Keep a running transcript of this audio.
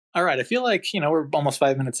All right. I feel like, we're almost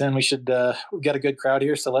 5 minutes in. We've got a good crowd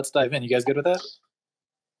here. So let's dive in. You guys good with that?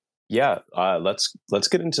 Yeah, let's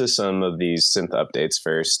get into some of these synth updates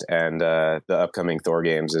first, and the upcoming Thor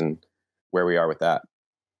games and where we are with that.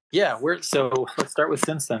 Yeah. So let's start with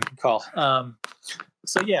synths then. Good call.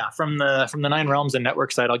 So yeah, from the Nine Realms and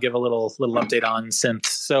network side, I'll give a little update on synths.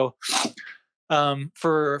 So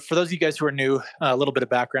for those of you guys who are new, a little bit of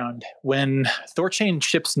background. When THORChain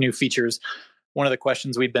ships new features, one of the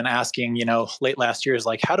questions we've been asking, late last year is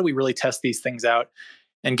like, how do we really test these things out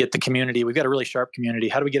and get the community? We've got a really sharp community.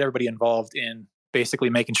 How do we get everybody involved in basically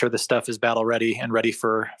making sure this stuff is battle ready and ready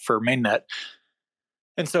for mainnet?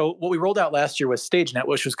 And so what we rolled out last year was StageNet,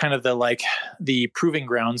 which was kind of the proving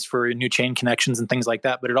grounds for new chain connections and things like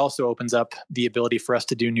that. But it also opens up the ability for us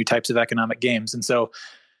to do new types of economic games. And so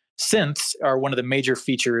synths are one of the major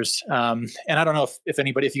features. And I don't know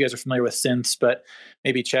if you guys are familiar with synths, but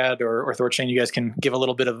maybe Chad or THORChain, you guys can give a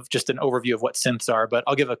little bit of just an overview of what synths are. But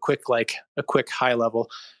I'll give a quick high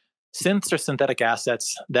level. Synths are synthetic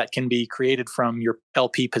assets that can be created from your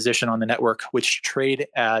LP position on the network, which trade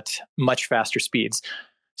at much faster speeds.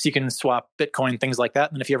 So you can swap Bitcoin, things like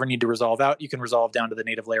that. And if you ever need to resolve out, you can resolve down to the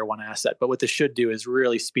native layer 1 asset. But what this should do is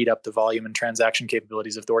really speed up the volume and transaction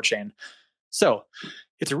capabilities of THORChain. So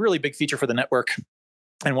it's a really big feature for the network.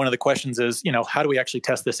 And one of the questions is, how do we actually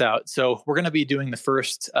test this out? So we're going to be doing the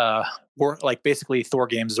first, basically Thor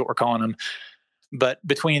games is what we're calling them. But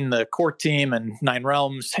between the core team and Nine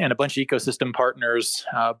Realms and a bunch of ecosystem partners,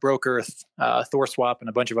 Broker, THORswap, and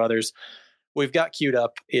a bunch of others, we've got queued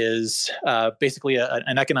up is basically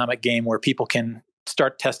an economic game where people can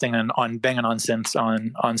start testing on banging on synths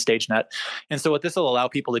on StageNet. And so what this will allow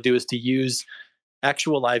people to do is to use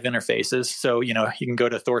actual live interfaces. So, you can go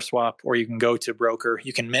to THORswap or you can go to Broker,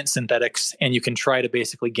 you can mint synthetics, and you can try to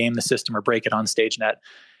basically game the system or break it on StageNet.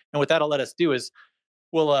 And what that'll let us do is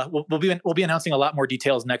we'll be announcing a lot more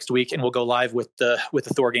details next week, and we'll go live with the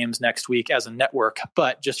Thor games next week as a network.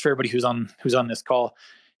 But just for everybody who's on this call,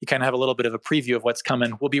 you kind of have a little bit of a preview of what's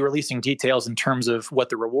coming. We'll be releasing details in terms of what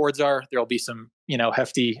the rewards are. There'll be some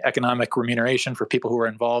hefty economic remuneration for people who are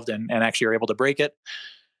involved and actually are able to break it.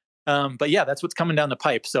 But yeah, that's what's coming down the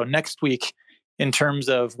pipe. So next week, in terms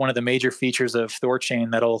of one of the major features of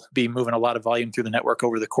THORChain that'll be moving a lot of volume through the network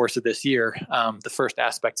over the course of this year, the first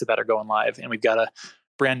aspects of that are going live, and we've got a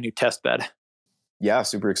brand new test bed. Yeah,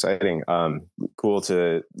 super exciting. Cool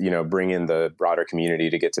to bring in the broader community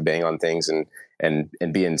to get to bang on things and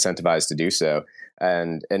be incentivized to do so.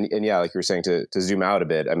 And yeah, like you were saying, to zoom out a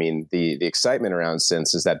bit, I mean, the excitement around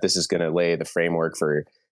synths is that this is going to lay the framework for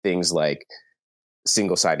things like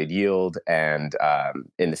single-sided yield and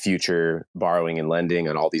in the future borrowing and lending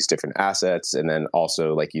on all these different assets. And then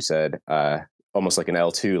also, like you said, almost like an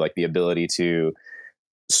L2, like the ability to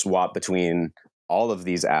swap between all of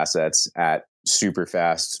these assets at super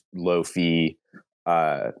fast, low fee,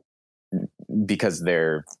 because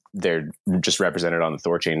they're just represented on the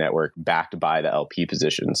THORChain network, backed by the LP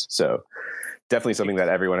positions. So definitely something that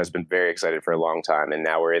everyone has been very excited for a long time. And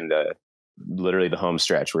now we're in literally the home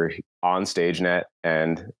stretch. We're on StageNet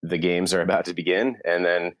and the games are about to begin. And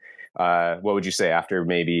then what would you say after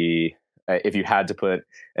maybe, if you had to put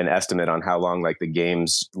an estimate on how long like the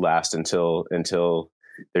games last until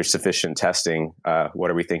there's sufficient testing,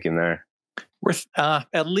 what are we thinking there? We're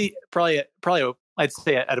at least probably I'd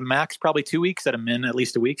say at a max probably 2 weeks, at a min at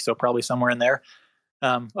least a week, so probably somewhere in there.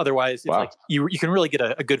 Otherwise, it's like you can really get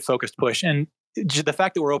a good focused push. And the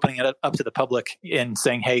fact that we're opening it up to the public and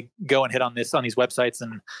saying, hey, go and hit on these websites,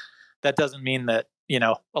 and that doesn't mean that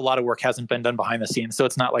a lot of work hasn't been done behind the scenes. So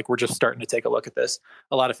it's not like we're just starting to take a look at this.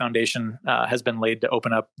 A lot of foundation has been laid to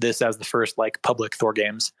open up this as the first public Thor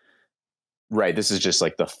games. Right. This is just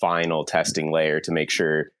like the final testing layer to make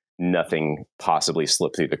sure nothing possibly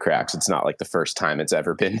slipped through the cracks. It's not like the first time it's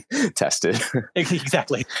ever been tested.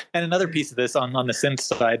 Exactly. And another piece of this on the synth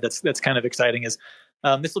side that's kind of exciting is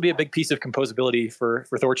this will be a big piece of composability for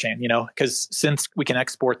THORChain, because since we can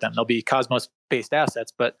export them, they'll be Cosmos-based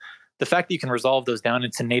assets, but the fact that you can resolve those down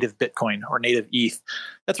into native Bitcoin or native ETH,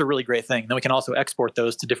 that's a really great thing. Then we can also export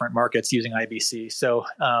those to different markets using IBC. So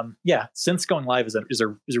synths going live is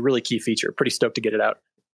a really key feature. Pretty stoked to get it out.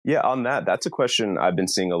 Yeah, on that's a question I've been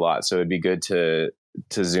seeing a lot. So it'd be good to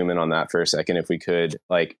zoom in on that for a second, if we could.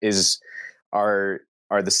 Like, are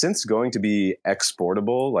the synths going to be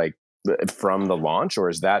exportable from the launch, or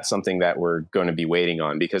is that something that we're going to be waiting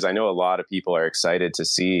on? Because I know a lot of people are excited to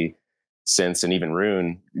see synths and even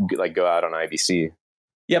Rune go out on IBC.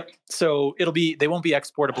 Yep. So they won't be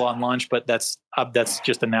exportable on launch, but that's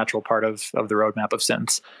just a natural part of the roadmap of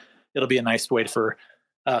synths. It'll be a nice way for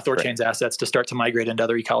THORChain's assets to start to migrate into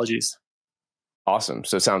other ecologies. Awesome.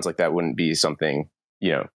 So it sounds like that wouldn't be something,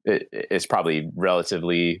 it's probably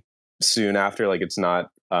relatively soon after, like it's not,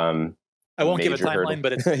 I won't give a timeline, hurdle.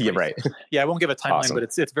 but it's yeah, right. Yeah, I won't give a timeline, Awesome. but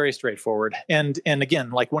it's very straightforward. And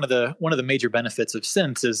again, like one of the major benefits of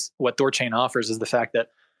synths is what THORChain offers is the fact that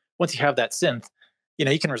once you have that synth,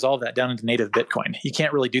 you can resolve that down into native Bitcoin. You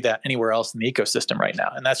can't really do that anywhere else in the ecosystem right now,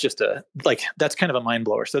 and that's just that's kind of a mind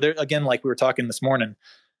blower. So there again, like we were talking this morning,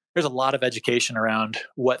 there's a lot of education around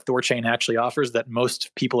what THORChain actually offers that most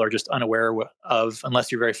people are just unaware of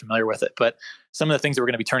unless you're very familiar with it. But some of the things that we're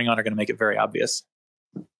going to be turning on are going to make it very obvious.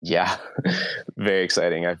 Yeah, very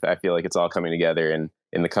exciting. I feel like it's all coming together, and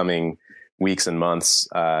in the coming weeks and months,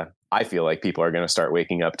 I feel like people are going to start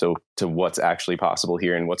waking up to what's actually possible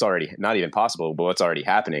here and what's already not even possible, but what's already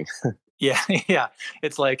happening. Yeah.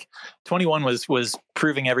 It's like 21 was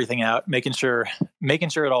proving everything out, making sure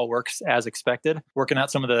it all works as expected, working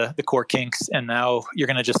out some of the core kinks. And now you're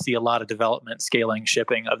going to just see a lot of development, scaling,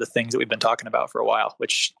 shipping of the things that we've been talking about for a while,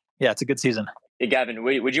 which, yeah, it's a good season. Hey, Gavin,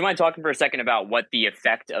 would you mind talking for a second about what the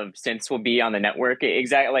effect of synths will be on the network?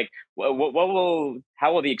 Exactly, like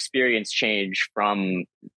how will the experience change from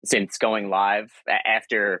synths going live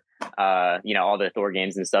after all the Thor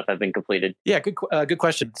games and stuff have been completed? Yeah, good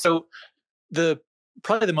question. So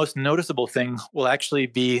probably the most noticeable thing will actually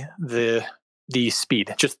be the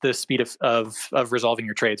speed, just the speed of resolving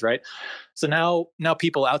your trades, right? So now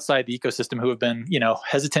people outside the ecosystem who have been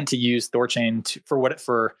hesitant to use THORChain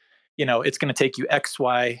for it's going to take you X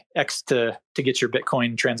to get your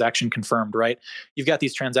Bitcoin transaction confirmed, right? You've got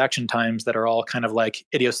these transaction times that are all kind of like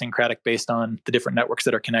idiosyncratic based on the different networks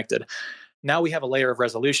that are connected. Now we have a layer of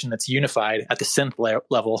resolution that's unified at the synth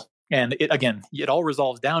level. And it all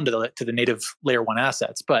resolves down to the native layer 1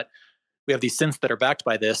 assets. But we have these synths that are backed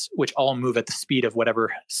by this, which all move at the speed of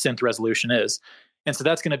whatever synth resolution is. And so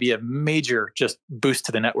that's going to be a major just boost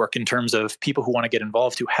to the network in terms of people who want to get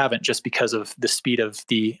involved who haven't, just because of the speed of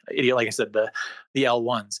like I said, the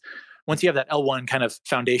L1s. Once you have that L1 kind of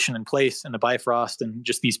foundation in place and the Bifrost and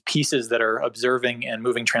just these pieces that are observing and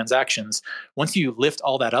moving transactions, once you lift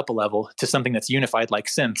all that up a level to something that's unified like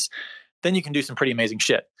synths, then you can do some pretty amazing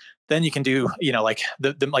shit. Then you can do, like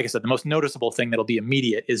like I said, the most noticeable thing that'll be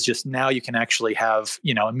immediate is just now you can actually have,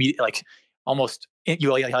 immediate, like almost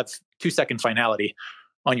you have 2-second finality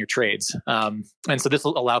on your trades. And so this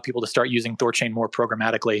will allow people to start using THORChain more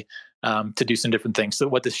programmatically to do some different things. So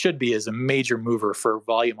what this should be is a major mover for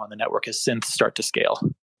volume on the network as synths start to scale.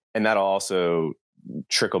 And that'll also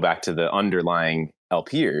trickle back to the underlying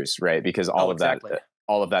LPers, right? Because all of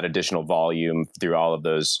that additional volume through all of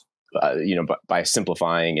those, by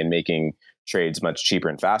simplifying and making trades much cheaper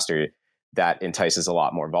and faster, that entices a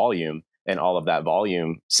lot more volume. And all of that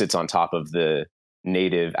volume sits on top of the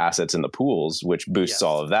native assets in the pools, which boosts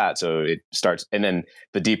all of that. So it starts, and then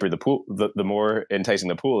the deeper the pool, the more enticing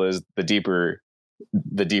the pool is, the deeper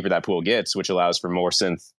that pool gets, which allows for more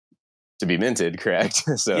synth to be minted. Correct.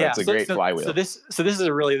 So it's a great flywheel. So this is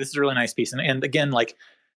a really nice piece. And again, like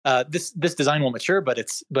this design will mature, but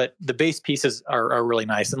the base pieces are really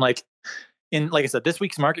nice. And like I said, this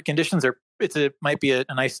week's market conditions might be a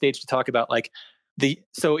nice stage to talk about like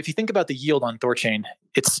so if you think about the yield on THORChain,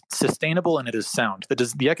 it's sustainable and it is sound.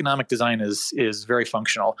 The economic design is very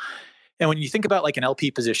functional. And when you think about like an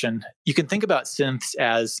LP position, you can think about synths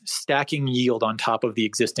as stacking yield on top of the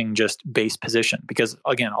existing just base position, because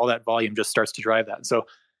again, all that volume just starts to drive that. So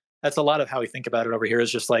that's a lot of how we think about it over here,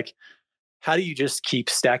 is just like, how do you just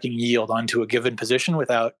keep stacking yield onto a given position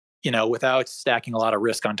without stacking a lot of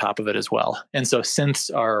risk on top of it as well? And so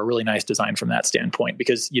synths are a really nice design from that standpoint,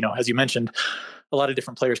 because, as you mentioned, a lot of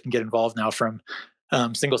different players can get involved now from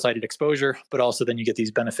single-sided exposure, but also then you get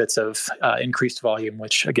these benefits of increased volume,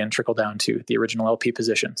 which again trickle down to the original LP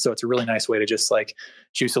position. So it's a really nice way to just like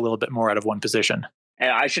juice a little bit more out of one position.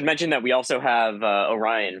 And I should mention that we also have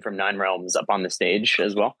Orion from Nine Realms up on the stage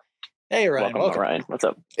as well. Hey, Orion. Welcome. Orion. What's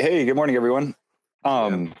up? Hey, good morning, everyone.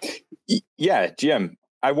 GM,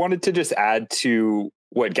 I wanted to just add to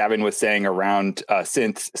what Gavin was saying around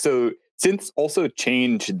synths. So synths also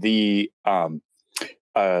change the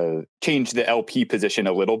LP position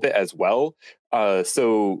a little bit as well.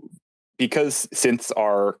 So because synths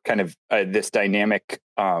are kind of this dynamic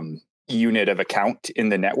unit of account in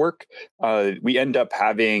the network, we end up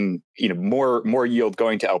having more yield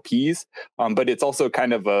going to LPs, but it's also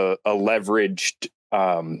kind of a leveraged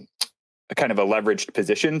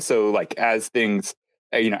position. So like as things,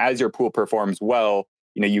 as your pool performs well,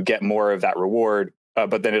 you get more of that reward,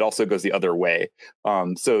 but then it also goes the other way.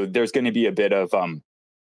 So there's going to be a bit of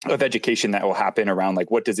education that will happen around like,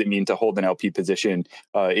 what does it mean to hold an LP position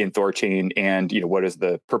in THORChain, and what is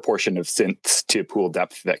the proportion of synths to pool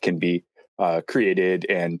depth that can be created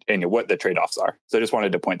and what the trade-offs are. So I just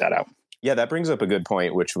wanted to point that out. Yeah, that brings up a good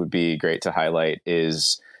point, which would be great to highlight,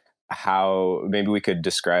 is how maybe we could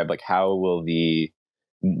describe like how will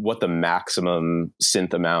what the maximum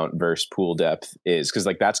synth amount versus pool depth is, because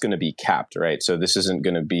like that's going to be capped, right? So this isn't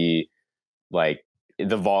going to be like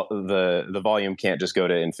the volume can't just go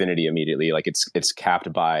to infinity immediately. Like it's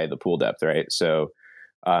capped by the pool depth, right? So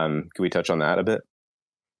can we touch on that a bit?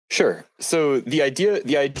 Sure. So the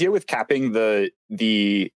idea with capping the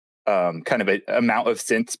kind of a amount of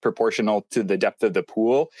synths proportional to the depth of the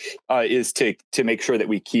pool is to make sure that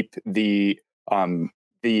we keep the kind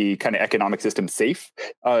of economic system safe.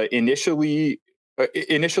 Initially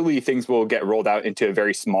things will get rolled out into a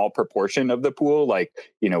very small proportion of the pool, like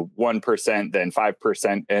 1%, then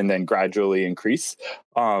 5%, and then gradually increase.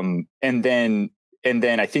 And then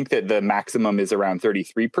I think that the maximum is around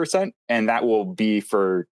 33%, and that will be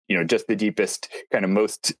for just the deepest kind of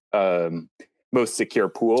most secure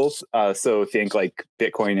pools. So think like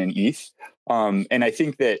Bitcoin and ETH. And I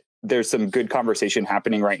think that there's some good conversation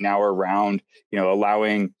happening right now around,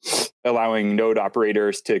 allowing node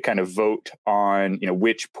operators to kind of vote on,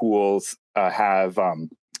 which pools have,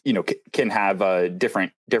 can have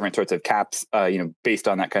different sorts of caps, based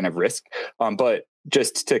on that kind of risk. But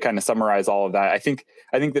just to kind of summarize all of that, I think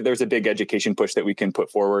that there's a big education push that we can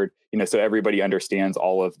put forward, so everybody understands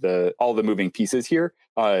all the moving pieces here,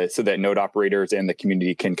 so that node operators and the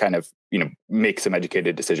community can kind of, make some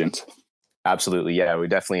educated decisions. Absolutely. Yeah, we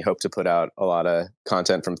definitely hope to put out a lot of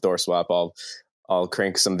content from THORswap. I'll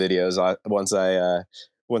crank some videos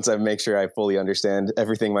once I make sure I fully understand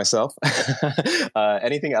everything myself.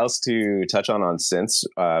 Anything else to touch on synths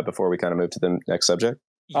before we kind of move to the next subject?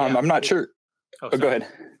 Yeah. I'm not sure. Go ahead. I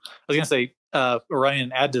was going to say,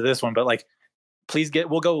 Orion, add to this one, but like,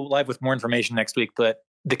 we'll go live with more information next week, but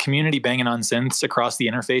the community banging on synths across the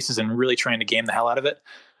interfaces and really trying to game the hell out of it.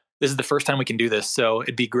 This is the first time we can do this. So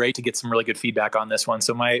it'd be great to get some really good feedback on this one.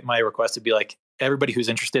 So my request would be like, everybody who's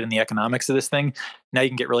interested in the economics of this thing, now you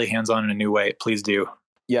can get really hands-on in a new way. Please do.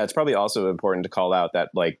 Yeah, it's probably also important to call out that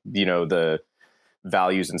like, the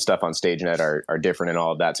values and stuff on StageNet are different and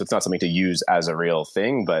all of that. So it's not something to use as a real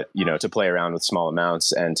thing, but to play around with small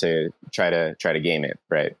amounts and to try to game it,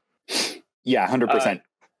 right? Yeah, 100%.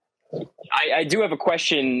 I do have a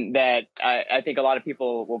question that I think a lot of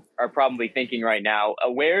people are probably thinking right now.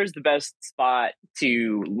 Where's the best spot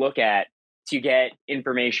to look at to get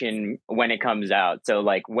information when it comes out? So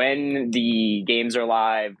like when the games are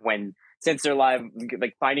live, since they're live,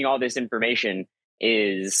 like finding all this information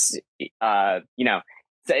is, it's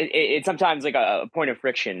sometimes like a point of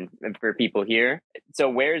friction for people here. So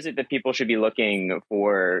where is it that people should be looking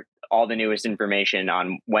for all the newest information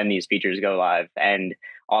on when these features go live and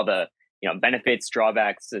all the, benefits,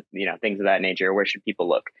 drawbacks, things of that nature? Where should people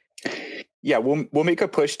look? Yeah, we'll make a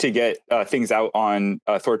push to get things out on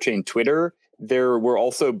THORChain Twitter. There will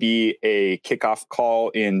also be a kickoff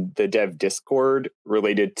call in the dev Discord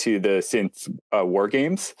related to the synth war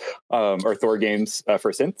games, or Thor games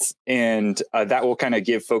for synths. And that will kind of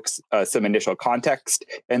give folks some initial context.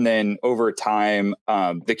 And then over time,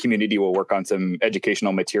 the community will work on some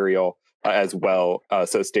educational material as well.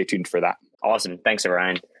 So stay tuned for that. Awesome. Thanks,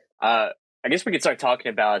 Orion. I guess we could start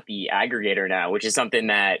talking about the aggregator now, which is something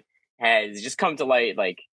that has just come to light.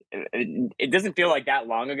 Like, it doesn't feel like that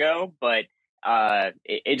long ago, but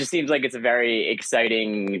it just seems like it's a very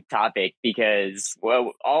exciting topic because,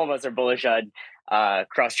 well, all of us are bullish on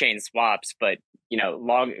cross-chain swaps, but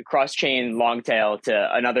cross-chain long tail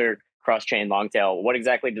to another cross-chain long tail. What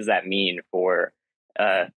exactly does that mean for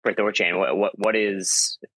THORChain? What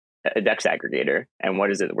is a DEX aggregator, and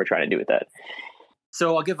what is it that we're trying to do with that?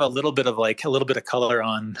 So I'll give a little bit of color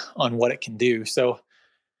on what it can do. So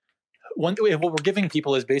what we're giving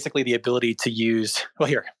people is basically the ability to use,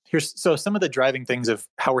 here's so some of the driving things of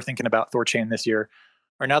how we're thinking about THORChain this year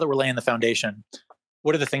are, now that we're laying the foundation,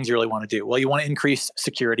 what are the things you really want to do? Well, you want to increase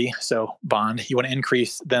security, so bond. You want to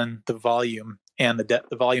increase then the volume and the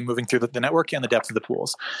volume moving through the network and the depth of the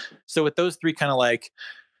pools. So with those three kind of like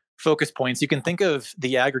focus points, you can think of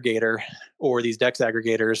the aggregator or these DEX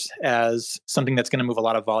aggregators as something that's going to move a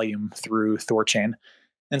lot of volume through THORChain.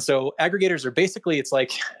 And so aggregators are basically, it's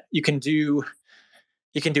like you can do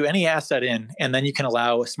any asset in, and then you can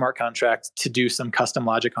allow a smart contract to do some custom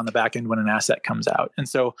logic on the back end when an asset comes out. And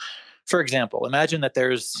so, for example, imagine that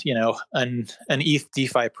there's an ETH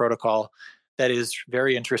DeFi protocol that is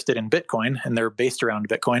very interested in Bitcoin, and they're based around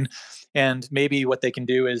Bitcoin. And maybe what they can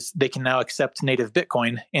do is they can now accept native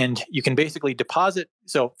Bitcoin, and you can basically deposit.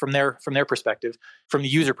 So from their perspective, from the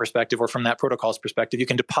user perspective, or from that protocol's perspective, you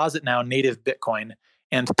can deposit now native Bitcoin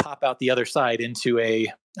and pop out the other side into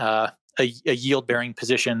a a yield bearing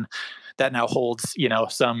position that now holds,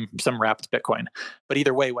 some wrapped Bitcoin. But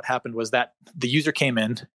either way, what happened was that the user came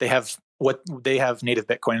in, they have native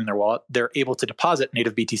Bitcoin in their wallet, they're able to deposit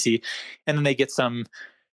native BTC, and then they get some,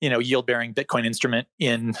 yield bearing Bitcoin instrument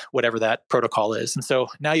in whatever that protocol is. And so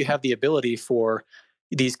now you have the ability for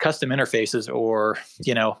these custom interfaces, or,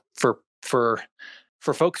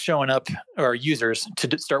 for folks showing up, or users,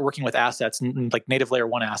 to start working with assets, like native layer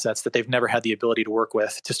 1 assets that they've never had the ability to work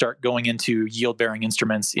with, to start going into yield bearing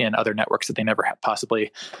instruments in other networks that they never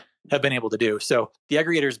possibly have been able to do. So the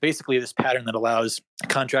aggregator is basically this pattern that allows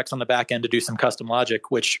contracts on the back end to do some custom logic,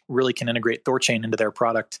 which really can integrate THORChain into their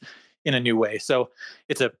product in a new way. So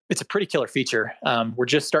it's a pretty killer feature. We're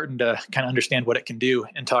just starting to kind of understand what it can do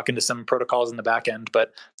and talking to some protocols in the back end,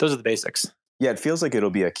 but those are the basics. Yeah, it feels like it'll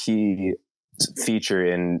be a key feature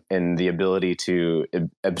in the ability to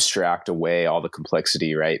abstract away all the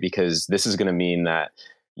complexity, right? Because this is going to mean that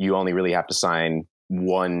you only really have to sign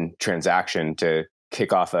one transaction to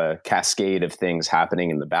kick off a cascade of things happening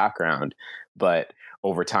in the background. But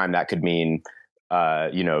over time, that could mean,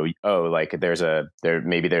 like there's a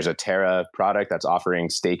Terra product that's offering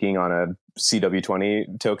staking on a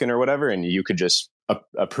CW20 token or whatever, and you could just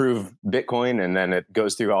approve Bitcoin, and then it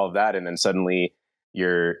goes through all of that, and then suddenly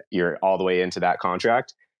you're all the way into that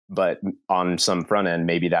contract. But on some front end,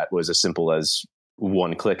 maybe that was as simple as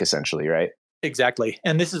one click, essentially, right? Exactly.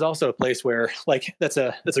 And this is also a place where, like, that's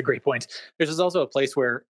a great point. There's also a place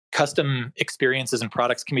where custom experiences and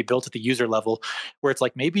products can be built at the user level, where it's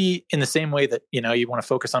like, maybe in the same way that, you want to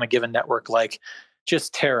focus on a given network, like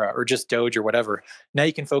just Terra or just Doge or whatever. Now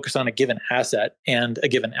you can focus on a given asset and a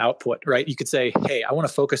given output, right? You could say, hey, I want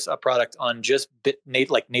to focus a product on just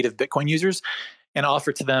native Bitcoin users, and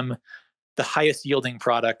offer to them the highest yielding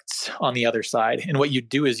products on the other side. And what you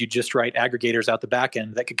do is you just write aggregators out the back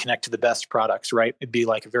end that could connect to the best products, right? It'd be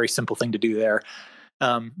like a very simple thing to do there.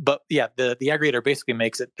 But yeah, the aggregator basically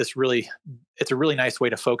makes it it's a really nice way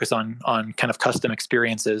to focus on kind of custom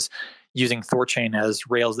experiences using THORChain as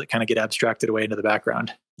rails that kind of get abstracted away into the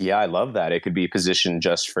background. Yeah, I love that. It could be positioned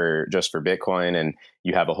just for Bitcoin, and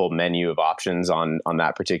you have a whole menu of options on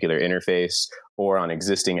that particular interface, or on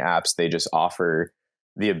existing apps, they just offer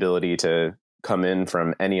the ability to come in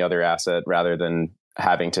from any other asset rather than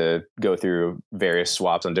having to go through various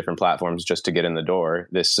swaps on different platforms just to get in the door.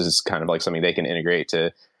 This is kind of like something they can integrate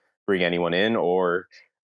to bring anyone in, or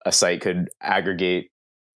a site could aggregate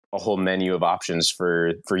a whole menu of options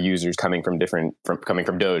for users coming from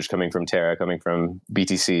Doge, coming from Terra, coming from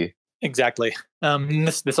BTC. Exactly.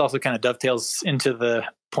 This also kind of dovetails into the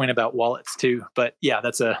point about wallets too. But yeah,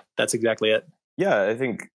 that's exactly it. Yeah, I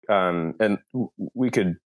think, and we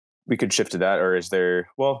could shift to that. Or is there?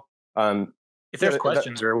 Well, if there's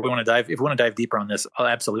questions, or if we want to dive deeper on this,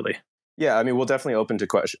 absolutely. Yeah, I mean, we'll definitely open to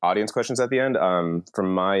audience questions at the end.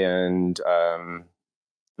 From my end,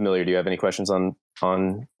 Familiar, do you have any questions on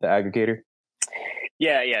the aggregator?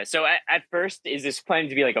 Yeah. So at first, is this planned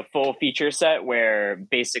to be like a full feature set where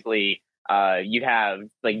basically you'd have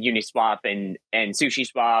like Uniswap and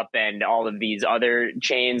SushiSwap and all of these other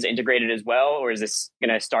chains integrated as well? Or is this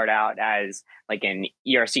going to start out as like an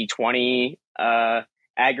ERC20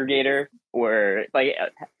 aggregator? Or like,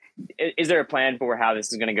 is there a plan for how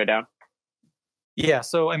this is going to go down? Yeah.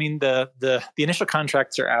 So, I mean, the initial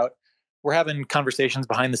contracts are out. We're having conversations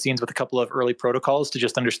behind the scenes with a couple of early protocols to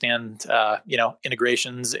just understand,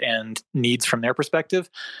 integrations and needs from their perspective.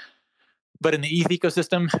 But in the ETH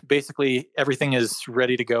ecosystem, basically everything is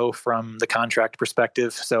ready to go from the contract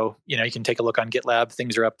perspective. So, you can take a look on GitLab;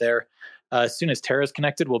 things are up there. As soon as Terra is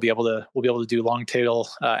connected, we'll be able to do long tail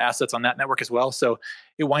assets on that network as well. So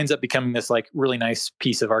it winds up becoming this like really nice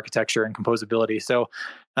piece of architecture and composability. So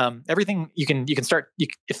everything you can start.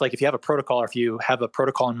 If you have a protocol, or if you have a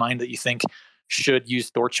protocol in mind that you think should use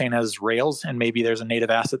THORChain as rails, and maybe there's a native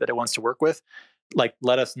asset that it wants to work with, like,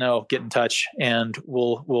 let us know, get in touch, and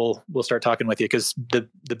we'll start talking with you, because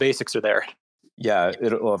the basics are there. Yeah,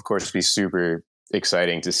 it'll of course be super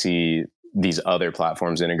exciting to see these other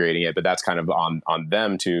platforms integrating it, but that's kind of on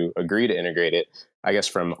them to agree to integrate it. I guess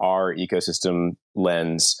from our ecosystem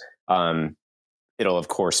lens, it'll of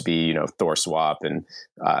course be THORSwap and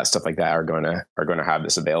stuff like that are going to have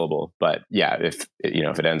this available. But yeah, if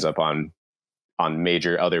it ends up on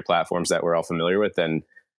major other platforms that we're all familiar with, then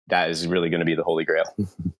that is really going to be the holy grail,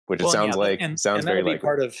 which sounds very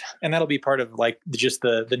likely. That'll be part of like just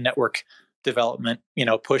the network development,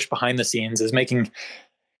 push behind the scenes is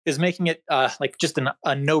making it like just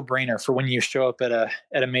a no-brainer for when you show up at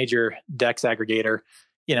a major DEX aggregator.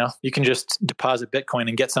 You can just deposit Bitcoin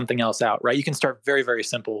and get something else out, right? You can start very, very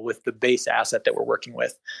simple with the base asset that we're working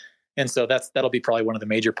with. And so that'll be probably one of the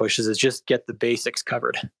major pushes, is just get the basics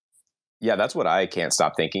covered. Yeah, that's what I can't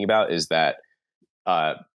stop thinking about, is that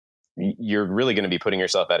you're really going to be putting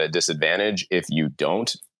yourself at a disadvantage if you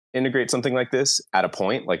don't integrate something like this at a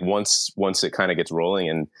point. Like once it kind of gets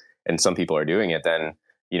rolling and some people are doing it, then,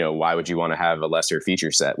 why would you want to have a lesser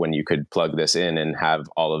feature set when you could plug this in and have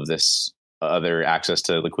all of this other access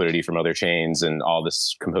to liquidity from other chains and all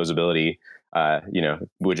this composability?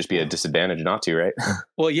 Would just be a disadvantage not to, right?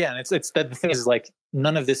 Well, yeah. And it's that the thing is, like,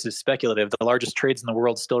 none of this is speculative. The largest trades in the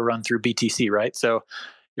world still run through BTC, right? So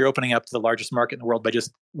you're opening up to the largest market in the world by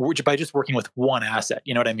just working with one asset.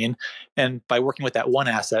 You know what I mean? And by working with that one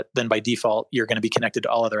asset, then by default, you're going to be connected to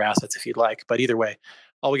all other assets if you'd like. But either way,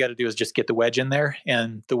 all we got to do is just get the wedge in there.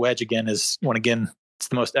 And the wedge, again, it's the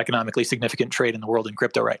most economically significant trade in the world in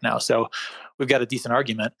crypto right now. So we've got a decent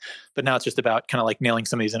argument, but now it's just about kind of like nailing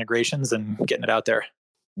some of these integrations and getting it out there.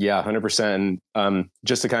 Yeah, 100%.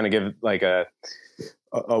 Just to kind of give like a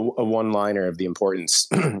one-liner of the importance,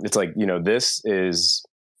 it's like, this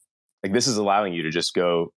is allowing you to just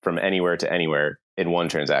go from anywhere to anywhere in one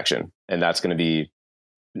transaction. And that's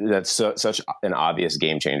such an obvious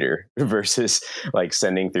game changer versus like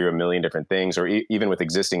sending through a million different things, or even with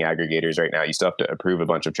existing aggregators right now, you still have to approve a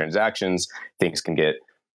bunch of transactions. Things can get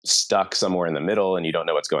stuck somewhere in the middle and you don't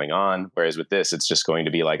know what's going on. Whereas with this, it's just going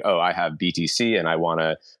to be like, oh, I have BTC and I want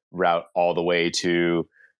to route all the way to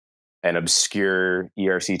an obscure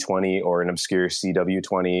ERC20 or an obscure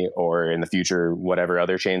CW20, or in the future, whatever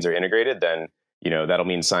other chains are integrated, then, that'll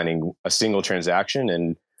mean signing a single transaction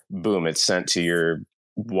and boom, it's sent to your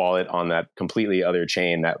wallet on that completely other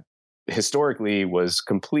chain that historically was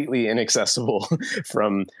completely inaccessible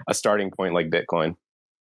from a starting point like Bitcoin.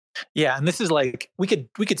 Yeah. And this is like, we could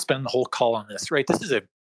spend the whole call on this, right? This is a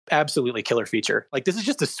absolutely killer feature. Like, this is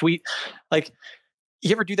just a sweet, like,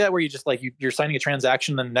 you ever do that where you just like, you're signing a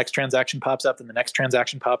transaction, then the next transaction pops up, and the next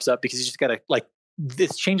transaction pops up, because you just got to, like,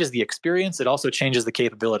 this changes the experience. It also changes the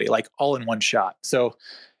capability, like, all in one shot. So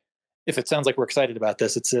if it sounds like we're excited about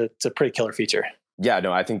this, it's a pretty killer feature. Yeah,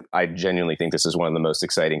 no, I genuinely think this is one of the most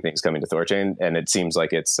exciting things coming to THORChain. And it seems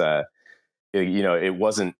like it's, it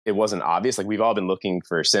wasn't obvious. Like, we've all been looking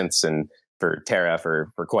for synths and for Terra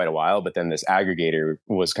for quite a while, but then this aggregator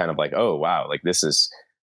was kind of like, oh, wow, like this is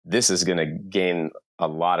going to gain a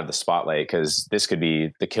lot of the spotlight, because this could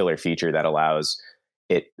be the killer feature that allows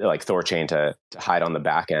it, like THORChain, to hide on the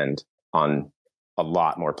back end on a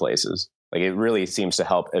lot more places. Like, it really seems to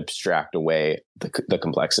help abstract away the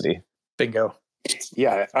complexity. Bingo.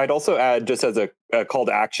 Yeah, I'd also add, just as a call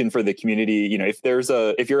to action for the community,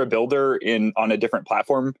 if you're a builder on a different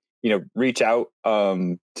platform, reach out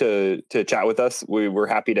to chat with us. We're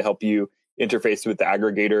happy to help you interface with the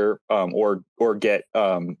aggregator, or get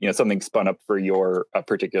something spun up for your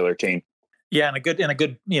particular chain. Yeah, and a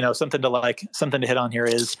good something to hit on here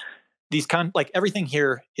is these everything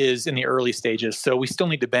here is in the early stages, so we still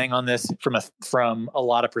need to bang on this from a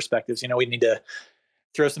lot of perspectives. We need to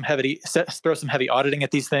throw some heavy auditing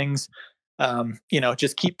at these things.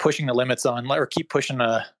 Just keep pushing the limits on, or keep pushing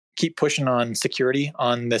on security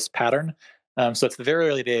on this pattern. So it's the very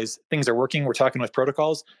early days. Things are working. We're talking with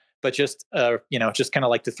protocols, but just kind of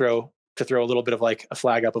like to throw a little bit of like a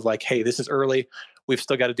flag up of like, hey, this is early. We've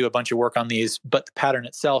still got to do a bunch of work on these, but the pattern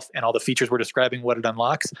itself and all the features we're describing, what it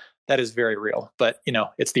unlocks, that is very real. But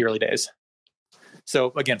it's the early days.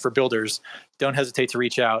 So again, for builders, don't hesitate to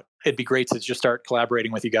reach out. It'd be great to just start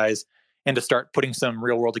collaborating with you guys and to start putting some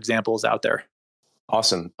real world examples out there.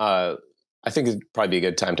 Awesome. I think it'd probably be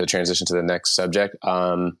a good time to transition to the next subject.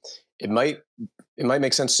 It might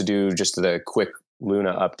make sense to do just the quick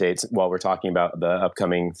Luna updates while we're talking about the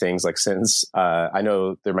upcoming things, like since I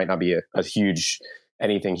know there might not be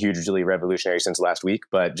anything hugely revolutionary since last week,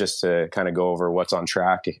 but just to kind of go over what's on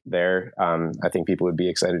track there, I think people would be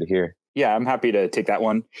excited to hear. Yeah, I'm happy to take that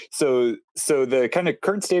one. So the kind of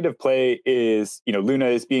current state of play is, Luna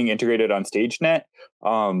is being integrated on StageNet.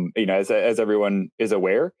 As everyone is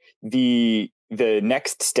aware, the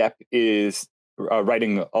next step is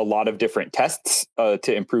writing a lot of different tests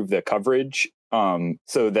to improve the coverage,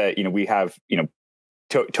 so that we have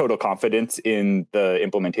total confidence in the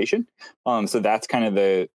implementation. So that's kind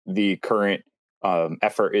of the current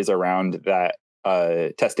effort is around that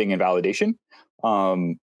testing and validation.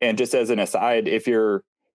 And just as an aside, if you're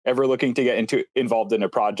ever looking to get involved in a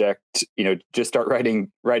project, just start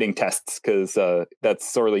writing tests, because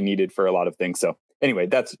that's sorely needed for a lot of things. So anyway,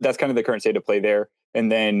 that's kind of the current state of play there. And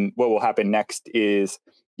then what will happen next is,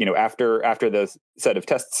 after the set of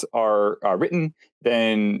tests are written,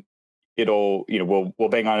 then it'll, we'll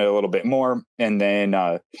bang on it a little bit more, and then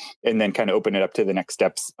kind of open it up to the next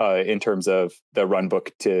steps in terms of the run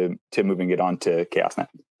book to moving it on to ChaosNet.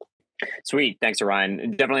 Sweet. Thanks,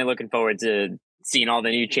 Orion. Definitely looking forward to seeing all the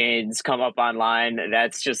new chains come up online.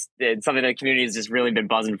 It's something the community has just really been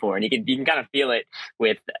buzzing for. And you can kind of feel it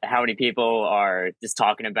with how many people are just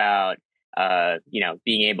talking about,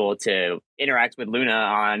 being able to interact with Luna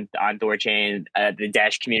on THORChain. The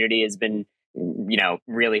Dash community has been,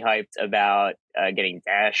 really hyped about getting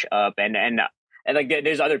Dash up, and like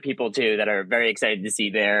there's other people too that are very excited to see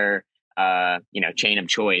their chain of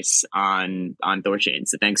choice on THORChain.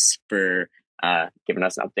 So thanks for giving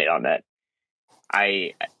us an update on that.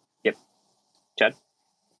 Yep. Chad?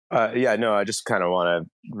 I just kind of want to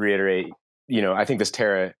reiterate, I think this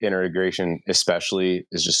Terra integration especially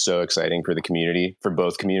is just so exciting for the community, for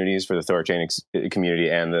both communities, for the THORChain community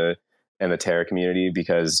and the Terra community,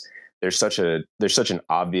 because there's such an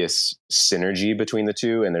obvious synergy between the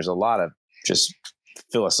two. And there's a lot of just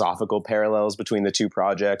philosophical parallels between the two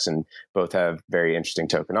projects, and both have very interesting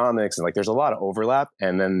tokenomics, and like there's a lot of overlap.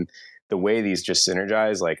 And then the way these just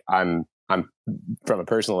synergize, like I'm from a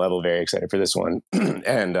personal level very excited for this one.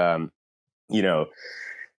 And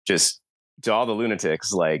just to all the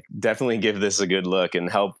lunatics, like definitely give this a good look and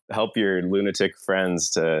help your lunatic friends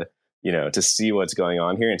to see what's going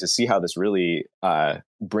on here, and to see how this really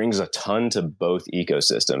brings a ton to both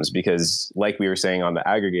ecosystems. Because like we were saying on the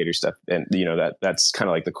aggregator stuff, and that's kind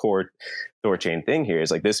of like the core THORChain thing here,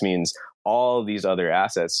 is like this means all these other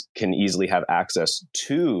assets can easily have access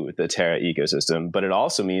to the Terra ecosystem, but it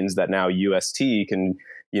also means that now UST can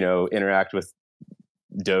interact with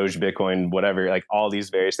Doge, Bitcoin, whatever, like all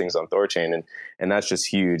these various things on THORChain, and that's just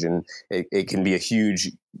huge. And it can be a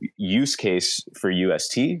huge use case for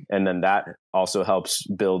UST, and then that also helps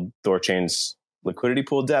build THORChain's liquidity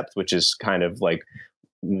pool depth, which is kind of like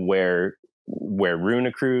where Rune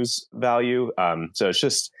accrues value. So it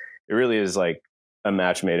really is like a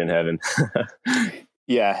match made in heaven.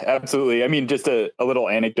 Yeah, absolutely. I mean, just a little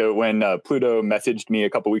anecdote. When Pluto messaged me a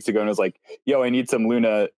couple weeks ago and was like, "Yo, I need some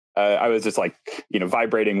Luna," I was just like,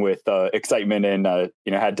 vibrating with excitement, and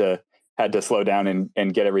had to slow down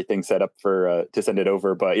and get everything set up for to send it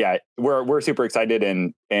over. But yeah, we're super excited,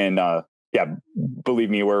 and yeah,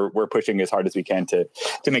 believe me, we're pushing as hard as we can to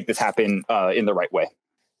make this happen in the right way.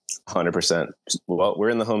 100%. Well, we're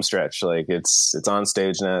in the home stretch. Like it's on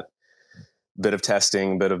StageNet. Bit of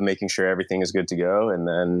testing, bit of making sure everything is good to go, and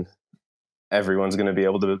then everyone's going to be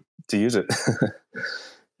able to use it.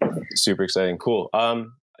 Super exciting. Cool.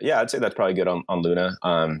 Yeah, I'd say that's probably good on Luna.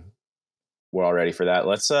 We're all ready for that.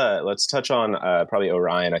 Let's touch on probably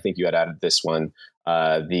Orion. I think you had added this one,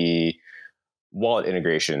 the wallet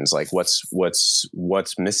integrations, like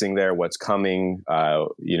what's missing there, what's coming.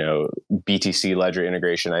 BTC ledger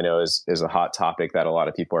integration, I know is a hot topic that a lot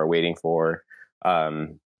of people are waiting for.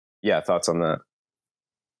 Thoughts on that?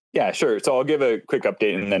 Yeah, sure. So I'll give a quick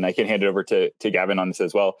update, and then I can hand it over to Gavin on this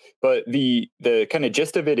as well. But the kind of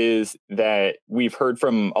gist of it is that we've heard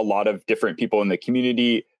from a lot of different people in the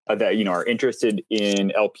community that are interested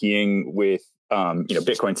in LPing with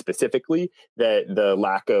Bitcoin specifically, that the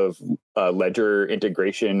lack of ledger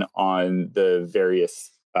integration on the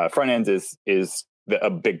various front ends is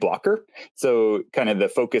a big blocker. So kind of the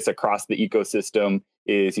focus across the ecosystem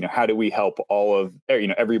is, how do we help all of,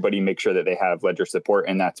 everybody make sure that they have ledger support,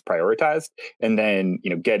 and that's prioritized. And then,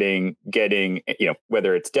 getting,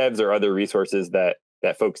 whether it's devs or other resources that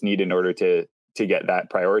folks need in order to get that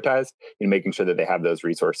prioritized, and making sure that they have those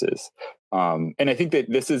resources. And I think that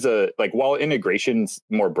this is while integrations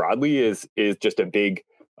more broadly is just a big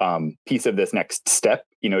piece of this next step,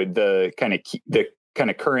 the kind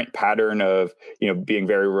of current pattern of, being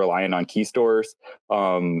very reliant on key stores,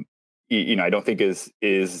 I don't think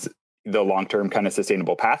is the long-term kind of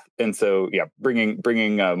sustainable path. And so, yeah,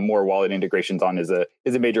 bringing more wallet integrations on is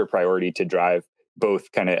a major priority to drive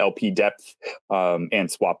both kind of LP depth and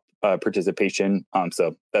swap participation.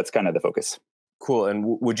 So that's kind of the focus. Cool.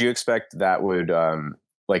 And would you expect that would,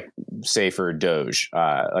 say for Doge,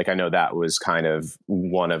 I know that was kind of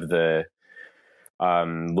one of the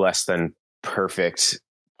less than perfect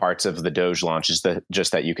parts of the Doge launch, is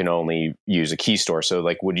that you can only use a key store. So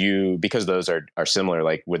would you, because those are similar,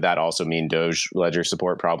 would that also mean Doge ledger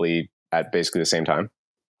support probably at basically the same time?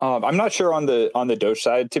 I'm not sure on the Doge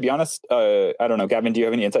side, to be honest. I don't know. Gavin, do you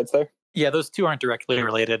have any insights there? Yeah, those two aren't directly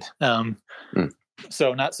related.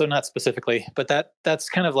 So not specifically, but that's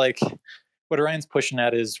kind of like what Orion's pushing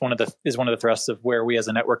at is one of the thrusts of where we as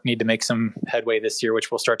a network need to make some headway this year, which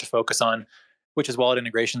we'll start to focus on, which is wallet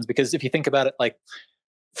integrations. Because if you think about it,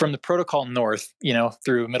 from the protocol north,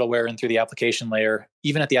 through middleware and through the application layer,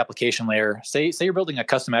 even at the application layer, say you're building a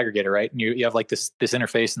custom aggregator, right? And you have like this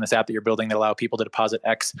interface in this app that you're building that allow people to deposit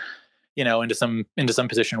X, into some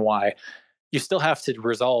position Y. You still have to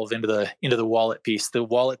resolve into the wallet piece. The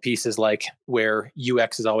wallet piece is like where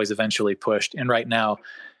UX is always eventually pushed. And right now,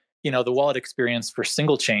 the wallet experience for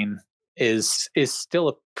single chain is still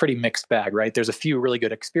a pretty mixed bag, right? There's a few really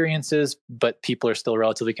good experiences, but people are still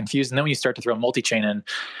relatively confused. And then when you start to throw multi-chain in,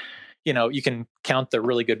 you can count the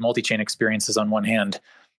really good multi-chain experiences on one hand,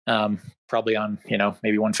 probably on,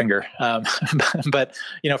 maybe one finger. But,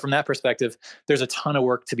 from that perspective, there's a ton of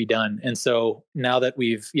work to be done. And so now that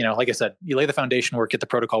we've, like I said, you lay the foundation work, get the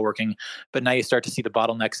protocol working, but now you start to see the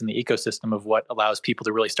bottlenecks in the ecosystem of what allows people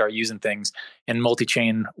to really start using things. And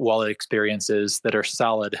multi-chain wallet experiences that are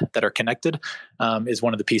solid, that are connected, is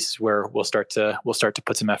one of the pieces where we'll start to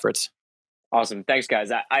put some efforts. Awesome. Thanks,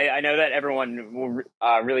 guys. I know that everyone will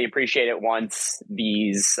really appreciate it once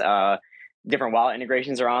these different wallet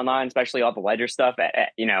integrations are online, especially all the Ledger stuff.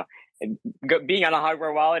 Being on a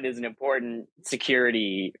hardware wallet is an important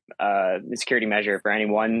security measure for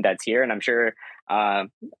anyone that's here. And I'm sure,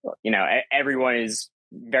 everyone is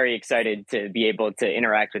very excited to be able to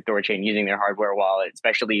interact with THORChain using their hardware wallet,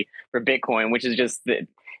 especially for Bitcoin, which is just the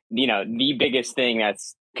biggest thing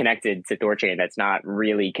that's connected to THORChain that's not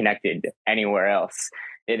really connected anywhere else.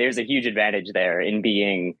 There's a huge advantage there in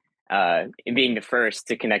being the first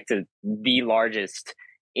to connect to the largest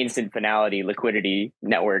instant finality liquidity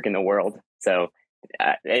network in the world. So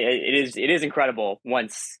it is incredible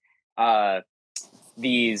once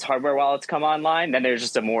these hardware wallets come online. Then there's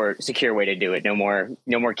just a more secure way to do it. No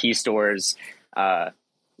more key stores,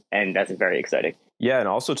 and that's very exciting. Yeah, and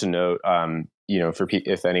also to note,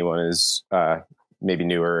 if anyone is maybe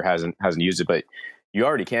newer or hasn't used it, but you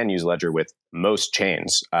already can use Ledger with most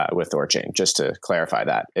chains with THORChain. Just to clarify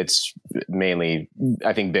that, it's mainly,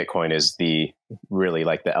 I think Bitcoin is really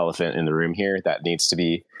like the elephant in the room here that needs to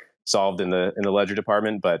be solved in the Ledger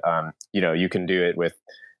department. But you can do it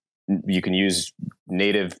you can use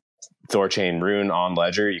native THORChain Rune on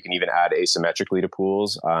Ledger. You can even add asymmetrically to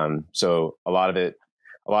pools. So a lot of it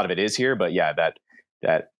is here, but yeah,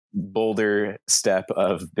 that bolder step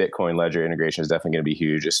of Bitcoin Ledger integration is definitely going to be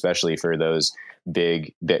huge, especially for those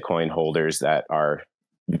big Bitcoin holders that are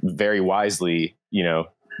very wisely,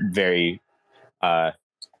 very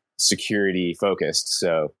security focused.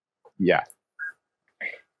 So, yeah.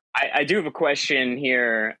 I do have a question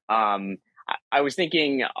here. I was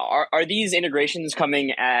thinking, are these integrations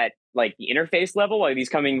coming at like the interface level? Are these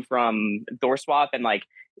coming from THORswap and like,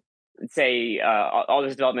 say all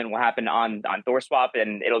this development will happen on THORswap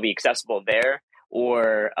and it'll be accessible there?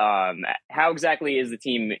 Or how exactly is the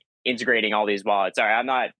team integrating all these wallets? Sorry, I'm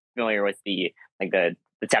not familiar with the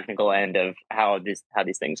technical end of how these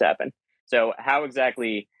things happen. So how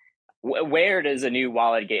exactly, where does a new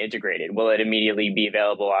wallet get integrated? Will it immediately be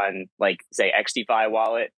available on like say XDeFi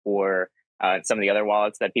wallet or some of the other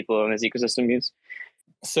wallets that people in this ecosystem use?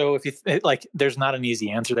 So if you there's not an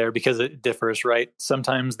easy answer there because it differs, right?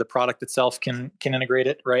 Sometimes the product itself can integrate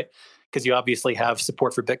it, right? Because you obviously have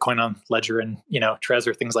support for Bitcoin on Ledger and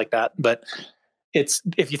Trezor, things like that. But it's,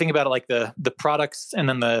 if you think about it, like the products and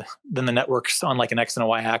then the networks on like an X and a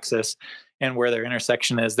Y axis and where their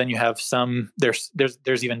intersection is, then you have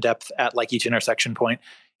there's even depth at like each intersection point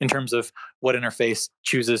in terms of what interface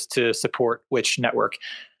chooses to support which network.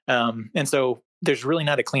 And so there's really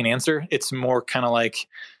not a clean answer. It's more kind of like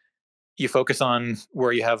you focus on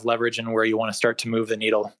where you have leverage and where you want to start to move the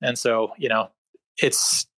needle. And so,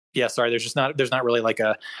 there's not really like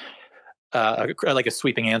a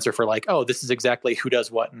sweeping answer for like, oh, this is exactly who does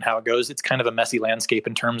what and how it goes. It's kind of a messy landscape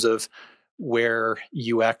in terms of where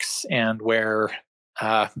UX and where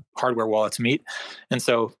hardware wallets meet. And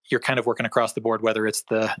so you're kind of working across the board, whether it's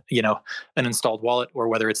an installed wallet or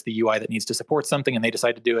whether it's the UI that needs to support something and they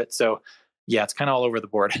decide to do it. So yeah, it's kind of all over the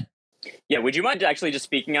board. Yeah. Would you mind actually just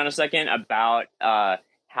speaking on a second about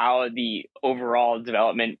how the overall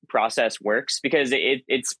development process works? Because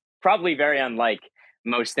it's probably very unlike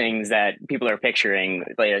most things that people are picturing,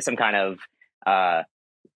 like some kind of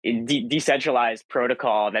decentralized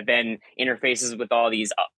protocol that then interfaces with all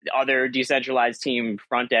these other decentralized team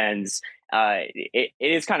front ends. It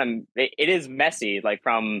is messy, like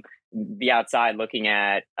from the outside looking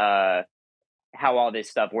at how all this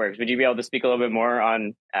stuff works. Would you be able to speak a little bit more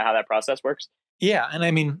on how that process works? Yeah, and I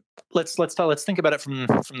mean, let's think about it from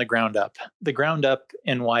the ground up. The ground up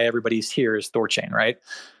and why everybody's here is THORChain, right?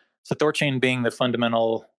 So THORChain being the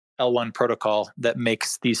fundamental L1 protocol that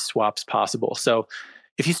makes these swaps possible. So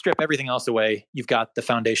if you strip everything else away, you've got the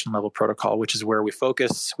foundation level protocol, which is where we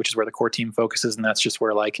focus, which is where the core team focuses. And that's just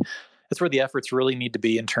where that's where the efforts really need to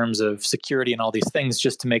be in terms of security and all these things,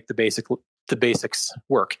 just to make the basics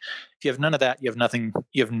work. If you have none of that, you have nothing,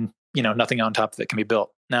 nothing on top of it can be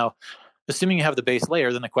built. Now, assuming you have the base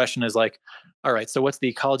layer, then the question is like, all right, so what's the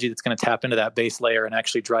ecology that's going to tap into that base layer and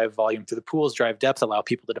actually drive volume through the pools, drive depth, allow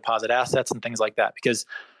people to deposit assets and things like that? Because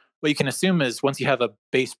what you can assume is once you have a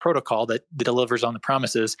base protocol that delivers on the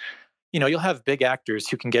promises, you'll have big actors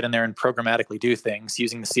who can get in there and programmatically do things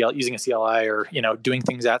using a CLI or, doing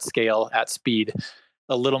things at scale, at speed,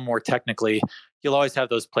 a little more technically. You'll always have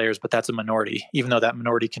those players, but that's a minority. Even though that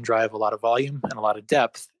minority can drive a lot of volume and a lot of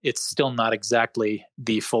depth, it's still not exactly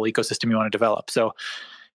the full ecosystem you want to develop. So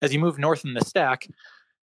as you move north in the stack,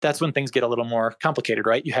 that's when things get a little more complicated,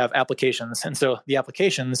 right? You have applications. And so the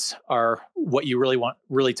applications are what you really want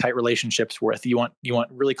really tight relationships with. You want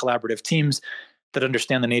really collaborative teams that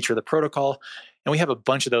understand the nature of the protocol. And we have a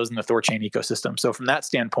bunch of those in the THORChain ecosystem. So from that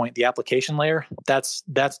standpoint, the application layer, that's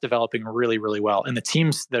developing really, really well. And the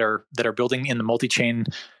teams that are building in the multi-chain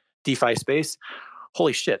DeFi space,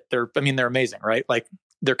 holy shit, they're amazing, right? Like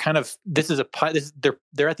they're kind of,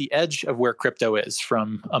 they're at the edge of where crypto is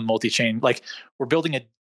from a multi-chain. Like we're building a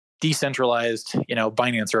decentralized,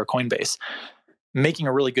 Binance or a Coinbase, making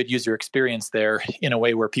a really good user experience there in a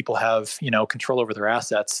way where people have, control over their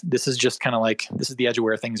assets. This is just kind of like, this is the edge of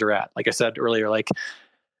where things are at. Like I said earlier,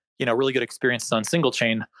 really good experiences on single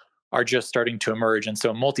chain are just starting to emerge. And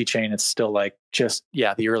so multi-chain, it's still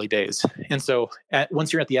the early days. And so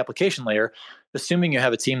once you're at the application layer, assuming you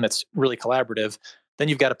have a team that's really collaborative, then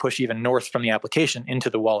you've got to push even north from the application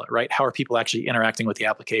into the wallet, right? How are people actually interacting with the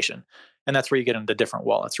application? And that's where you get into different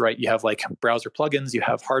wallets, right? You have like browser plugins, you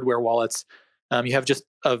have hardware wallets, you have just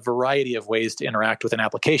a variety of ways to interact with an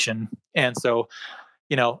application. And so,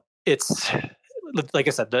 it's like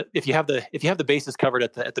I said, if you have the bases covered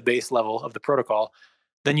at the base level of the protocol,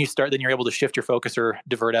 then you're able to shift your focus or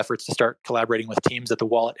divert efforts to start collaborating with teams at the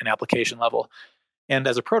wallet and application level. And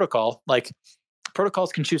as a protocol,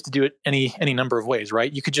 protocols can choose to do it any number of ways,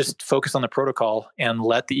 right? You could just focus on the protocol and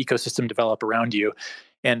let the ecosystem develop around you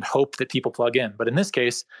and hope that people plug in. But in this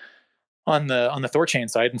case, on the THORChain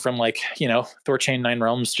side, and from THORChain 9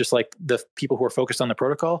 realms, just like the people who are focused on the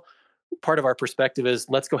protocol, part of our perspective is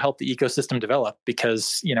let's go help the ecosystem develop,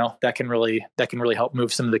 because that can really help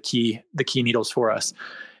move some of the key needles for us.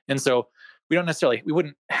 And so we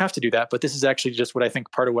wouldn't have to do that, but this is actually just what I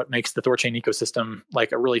think part of what makes the THORChain ecosystem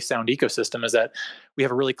like a really sound ecosystem is that we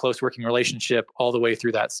have a really close working relationship all the way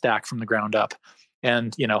through that stack from the ground up.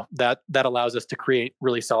 And that allows us to create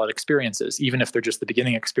really solid experiences, even if they're just the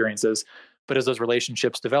beginning experiences. But as those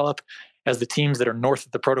relationships develop, as the teams that are north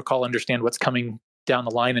of the protocol understand what's coming down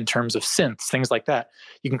the line in terms of synths, things like that,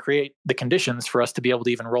 you can create the conditions for us to be able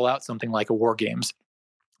to even roll out something like a war games.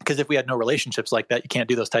 Because if we had no relationships like that, you can't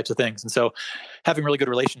do those types of things. And so having really good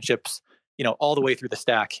relationships, all the way through the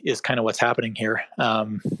stack is kind of what's happening here.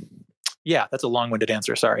 That's a long-winded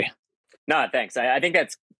answer. Sorry. No, thanks. I think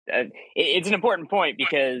that's it's an important point,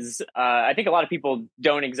 because I think a lot of people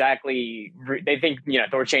don't exactly they think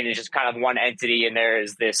THORChain is just kind of one entity, and there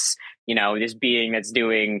is this this being that's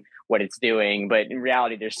doing what it's doing. But in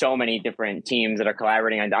reality, there's so many different teams that are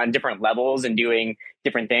collaborating on different levels and doing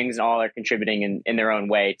different things, and all are contributing in their own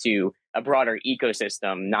way to a broader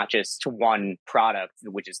ecosystem, not just one product,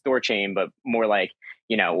 which is THORChain, but more like,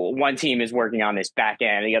 one team is working on this back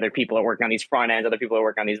end, the other people are working on these front ends, other people are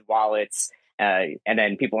working on these wallets, and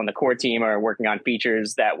then people on the core team are working on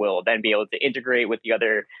features that will then be able to integrate with the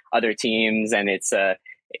other teams. And it's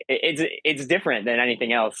different than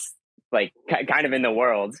anything else, like kind of in the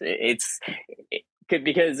world.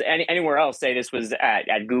 Because anywhere else, say this was at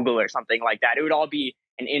Google or something like that, it would all be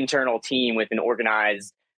an internal team with an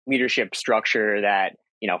organized leadership structure that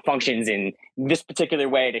functions in this particular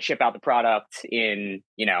way to ship out the product in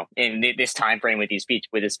this time frame with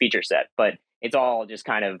this feature set. But it's all just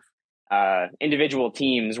kind of individual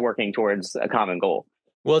teams working towards a common goal.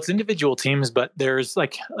 Well, it's individual teams, but there's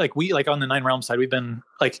we on the 9 realm side, we've been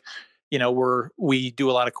we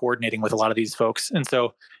do a lot of coordinating with a lot of these folks. And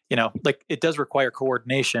so, it does require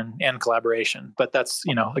coordination and collaboration, but that's,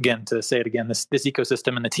 again, to say it again, this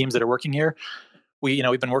ecosystem and the teams that are working here,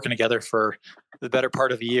 we've been working together for the better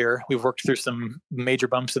part of a year. We've worked through some major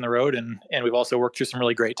bumps in the road, and we've also worked through some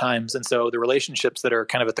really great times. And so the relationships that are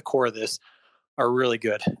kind of at the core of this are really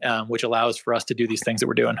good, which allows for us to do these things that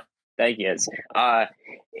we're doing. Thank you.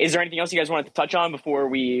 Is there anything else you guys wanted to touch on before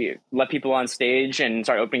we let people on stage and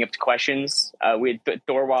start opening up to questions? We had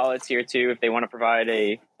Thor wallets here too, if they want to provide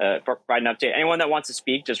an update. Anyone that wants to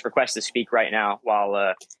speak, just request to speak right now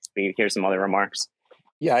while we hear some other remarks.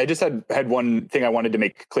 Yeah, I just had one thing I wanted to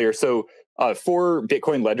make clear. So for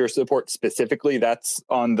Bitcoin Ledger support specifically, that's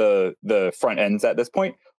on the front ends at this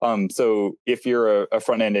point. So if you're a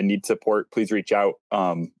front end and need support, please reach out.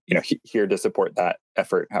 Here to support that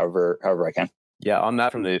effort, however I can. Yeah, on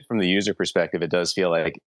that from the user perspective, it does feel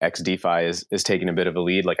like XDeFi is taking a bit of a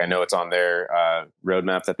lead. Like I know it's on their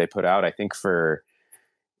roadmap that they put out, I think for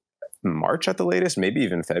March at the latest, maybe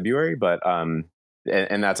even February. But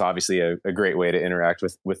and that's obviously a great way to interact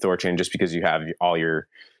with THORChain, just because you have all your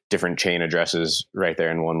different chain addresses right there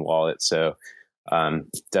in one wallet. So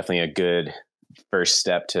definitely a good first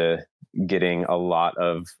step to getting a lot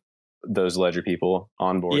of those Ledger people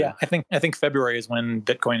on board. Yeah, I think February is when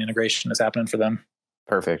Bitcoin integration is happening for them.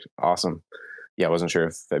 Perfect. Awesome. Yeah, I wasn't sure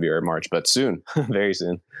if February or March, but soon, very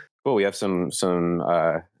soon. Cool. We have some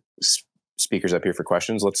speakers up here for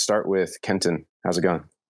questions. Let's start with Kenton. How's it going?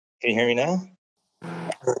 Can you hear me now?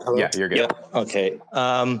 Hello? Yeah, you're good. Yep. Okay.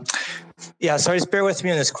 Yeah, sorry, just bear with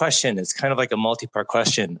me on this question. It's kind of like a multi-part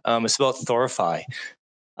question. It's about THORify.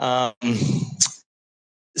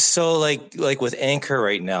 So like with Anchor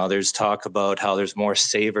right now, there's talk about how there's more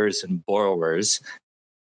savers and borrowers,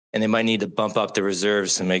 and they might need to bump up the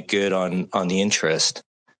reserves to make good on the interest.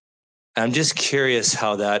 I'm just curious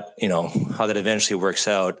how that eventually works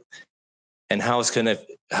out, and how it's gonna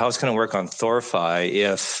work on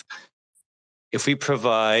THORify if we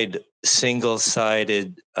provide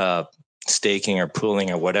single-sided staking or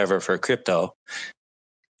pooling or whatever for crypto,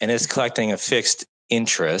 and it's collecting a fixed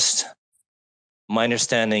interest. My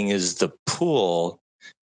understanding is the pool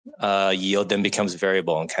yield then becomes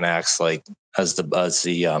variable and kind of acts like as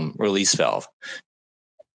the release valve.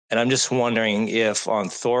 And I'm just wondering if on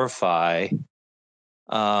THORify,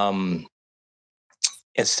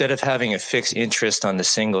 instead of having a fixed interest on the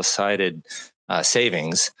single-sided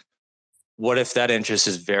savings, what if that interest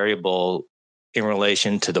is variable in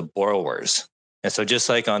relation to the borrowers? And so just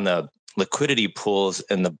like on the liquidity pools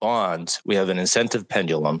and the bonds, we have an incentive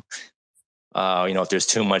pendulum. If there's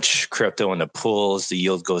too much crypto in the pools, the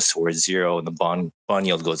yield goes towards zero and the bond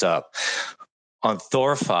yield goes up. On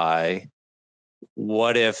THORify,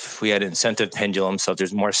 what if we had incentive pendulum? So if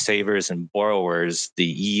there's more savers and borrowers, the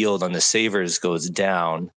yield on the savers goes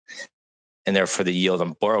down, and therefore the yield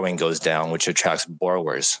on borrowing goes down, which attracts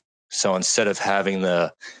borrowers. So instead of having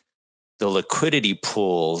the liquidity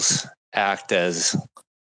pools act as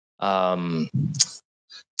I'm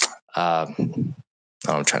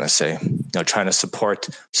trying to say, trying to support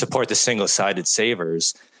the single-sided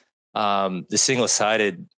savers. The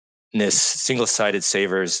single-sided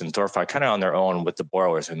savers and THORify kind of on their own with the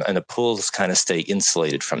borrowers, and the pools kind of stay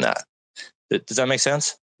insulated from that. Does that make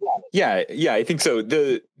sense? Yeah, I think so.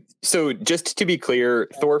 So just to be clear,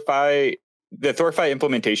 the THORify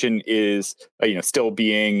implementation is still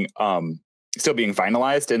being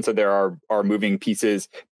finalized, and so there are moving pieces.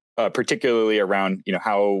 Particularly around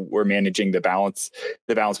how we're managing the balance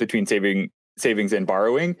between savings and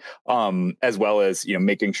borrowing, as well as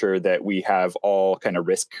making sure that we have all kind of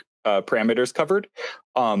risk parameters covered.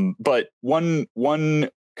 But one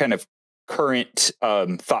kind of current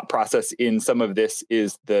thought process in some of this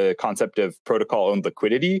is the concept of protocol-owned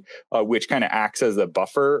liquidity, which kind of acts as a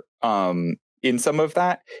buffer in some of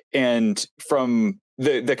that. And from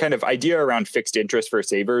the kind of idea around fixed interest for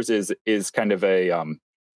savers is kind of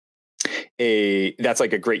that's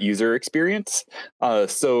like a great user experience.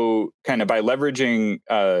 So kind of by leveraging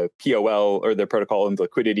POL or the protocol and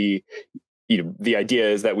liquidity, the idea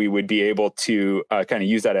is that we would be able to kind of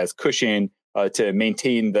use that as cushion to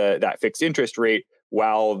maintain that fixed interest rate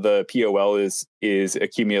while the POL is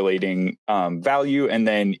accumulating value. And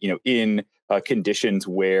then, in conditions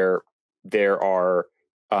where there are,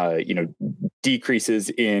 decreases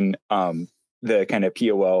in the kind of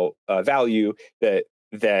POL value that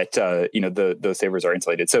those savers are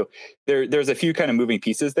insulated. So there's a few kind of moving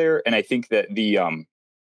pieces there, and I think that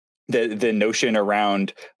the notion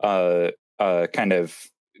around kind of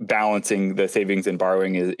balancing the savings and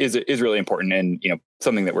borrowing is really important, and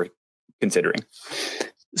something that we're considering.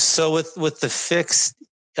 So with the fixed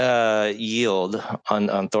yield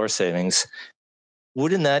on Thor savings,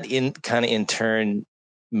 wouldn't that in turn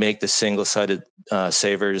make the single-sided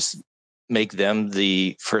savers, make them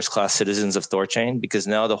the first-class citizens of THORChain? Because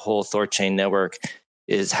now the whole THORChain network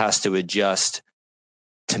has to adjust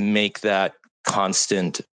to make that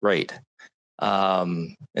constant rate.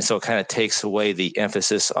 And so it kind of takes away the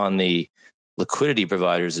emphasis on the liquidity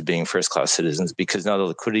providers as being first-class citizens, because now the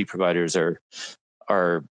liquidity providers are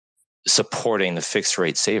supporting the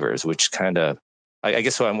fixed-rate savers, which kind of, I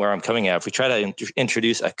guess where I'm coming at, if we try to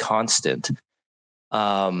introduce a constant,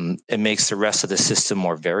 it makes the rest of the system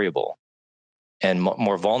more variable. and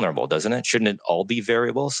more vulnerable, doesn't it? Shouldn't it all be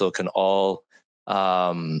variable so it can all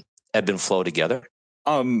ebb and flow together?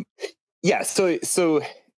 Yeah. So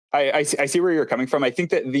I see where you're coming from. I think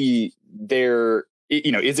that there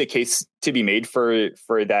is a case to be made for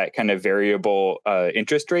that kind of variable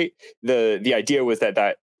interest rate. The idea was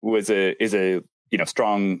that is a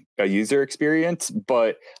strong user experience,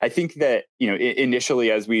 but I think that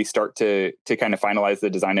initially, as we start to kind of finalize the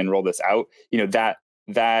design and roll this out,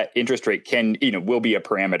 that interest rate will be a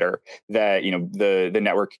parameter that the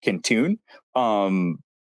network can tune, and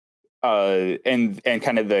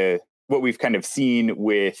kind of what we've kind of seen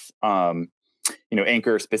with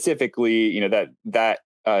Anchor specifically, that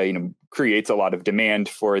creates a lot of demand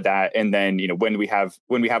for that. And then, when we have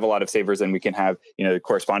a lot of savers, then we can have, the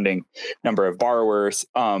corresponding number of borrowers.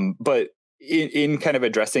 But in kind of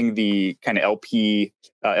addressing the kind of LP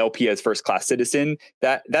as first class citizen,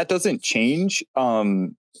 that doesn't change.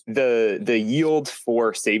 The yield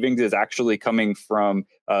for savings is actually coming from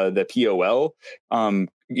the POL,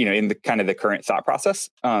 in the kind of the current thought process.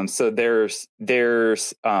 So there's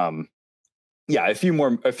a few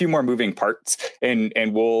more moving parts,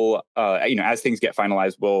 and we'll as things get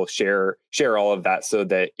finalized, we'll share all of that so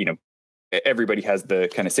that everybody has the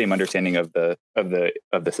kind of same understanding of the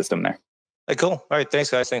system there. Cool. All right. Thanks,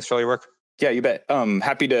 guys. Thanks for all your work. Yeah, you bet.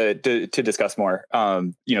 Happy to discuss more.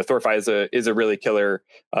 THORFi is a really killer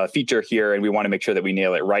feature here, and we want to make sure that we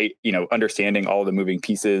nail it right. Understanding all the moving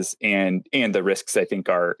pieces and the risks, I think,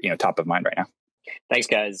 are top of mind right now. Thanks,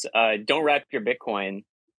 guys. Don't wrap your Bitcoin.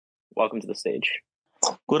 Welcome to the stage.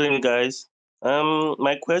 Good evening, guys.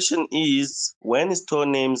 My question is, when is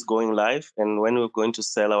THORnames going live, and when we're going to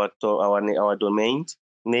sell our domain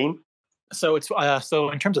name? So it's so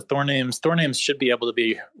in terms of THORnames should be able to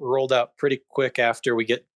be rolled out pretty quick after we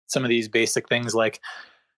get some of these basic things. Like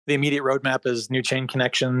the immediate roadmap is new chain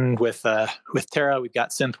connection with THOReau. We've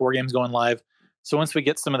got Synth War Games going live. So once we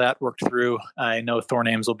get some of that worked through, I know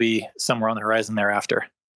THORnames will be somewhere on the horizon thereafter.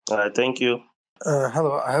 Thank you.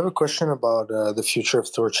 Hello, I have a question about the future of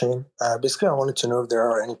THORChain. Basically, I wanted to know if there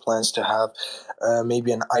are any plans to have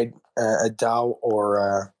maybe a DAO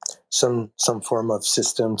or some form of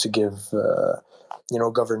system to give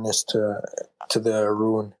governance to the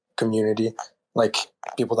Rune community, like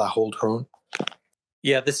people that hold Rune.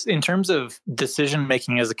 Yeah, this in terms of decision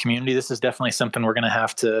making as a community, this is definitely something we're gonna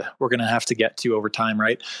have to get to over time,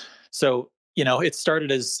 right? So it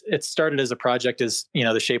started as a project, as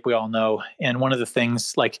the shape we all know. And one of the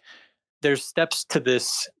things, like, there's steps to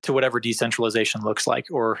this, to whatever decentralization looks like,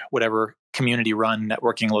 or whatever community run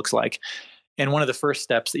networking looks like. And one of the first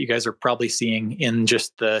steps that you guys are probably seeing in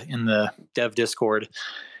the dev Discord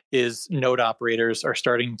is node operators are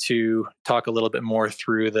starting to talk a little bit more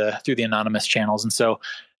through the anonymous channels. And so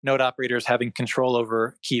node operators having control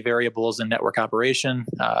over key variables in network operation,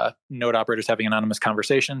 node operators having anonymous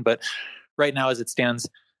conversation. But right now, as it stands,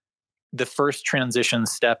 the first transition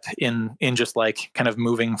step in just like kind of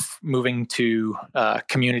moving to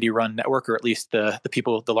community run network, or at least the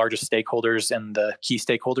people, the largest stakeholders and the key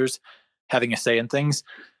stakeholders having a say in things.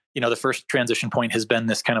 The first transition point has been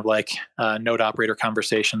this kind of like node operator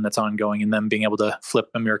conversation that's ongoing, and them being able to flip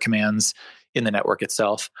Amir commands in the network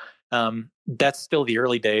itself. That's still the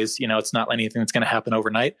early days. It's not anything that's going to happen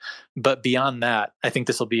overnight. But beyond that, I think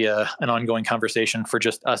this will be an ongoing conversation for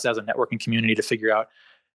just us as a networking community to figure out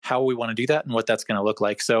how we want to do that and what that's going to look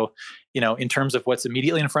like. So, in terms of what's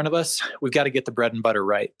immediately in front of us, we've got to get the bread and butter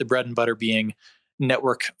right. The bread and butter being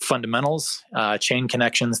network fundamentals, chain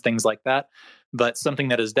connections, things like that. But something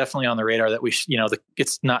that is definitely on the radar that we,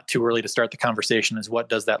 it's not too early to start the conversation is, what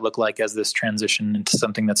does that look like as this transition into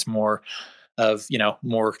something that's more of,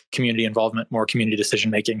 more community involvement, more community decision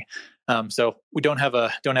making. So we don't have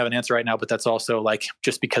an answer right now, but that's also like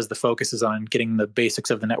just because the focus is on getting the basics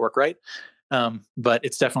of the network right. But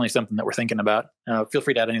it's definitely something that we're thinking about. Feel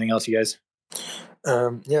free to add anything else, you guys.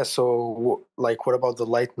 So what about the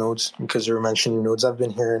light nodes? Because you were mentioning nodes. I've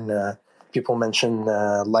been hearing people mention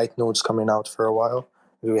light nodes coming out for a while.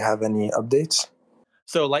 Do we have any updates?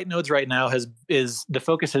 So light nodes right now the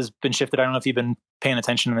focus has been shifted. I don't know if you've been paying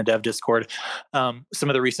attention in the dev Discord. Some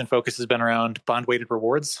of the recent focus has been around bond weighted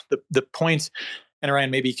rewards. The point, and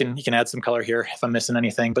Orion, maybe you can add some color here if I'm missing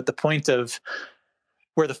anything, but the point of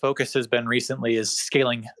where the focus has been recently is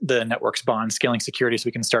scaling the network's bond, scaling security, so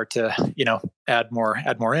we can start to add more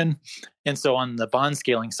in. And so on the bond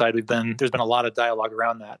scaling side, there's been a lot of dialogue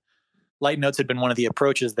around that. Light nodes had been one of the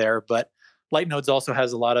approaches there, but light nodes also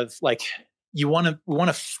has a lot of we want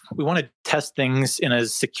to test things in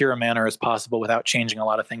as secure a manner as possible without changing a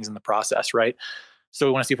lot of things in the process, right? So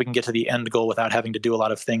we want to see if we can get to the end goal without having to do a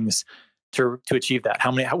lot of things to achieve that?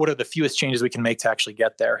 What are the fewest changes we can make to actually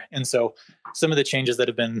get there? And so some of the changes that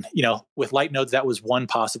have been, with light nodes, that was one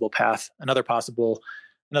possible path. Another possible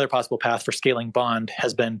path for scaling bond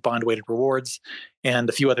has been bond weighted rewards and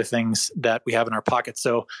a few other things that we have in our pocket.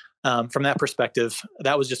 So from that perspective,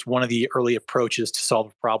 that was just one of the early approaches to solve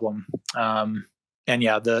a problem. And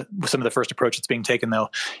yeah, some of the first approach that's being taken, though,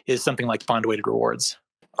 is something like bond weighted rewards.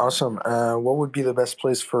 Awesome. What would be the best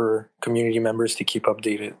place for community members to keep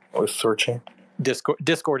updated with THORChain?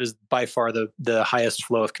 Discord is by far the highest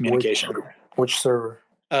flow of communication. Which server?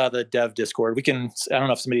 The dev Discord. I don't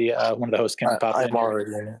know if somebody, one of the hosts can pop in. I'm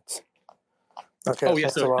already in it. Okay. Oh, yeah.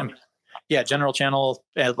 So, general channel,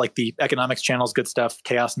 like the economics channels, good stuff,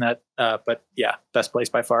 ChaosNet. But yeah, best place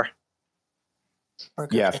by far.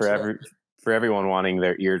 Okay, yeah, for everyone wanting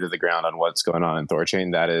their ear to the ground on what's going on in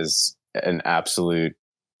THORChain, that is an absolute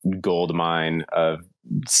gold mine of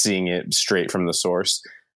seeing it straight from the source.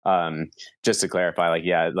 Just to clarify,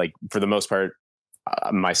 for the most part,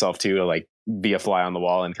 myself too, be a fly on the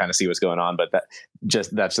wall and kind of see what's going on, but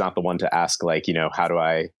that's not the one to ask, how do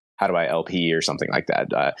I LP or something like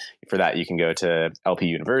that. For that, you can go to LP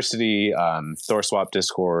University, THORswap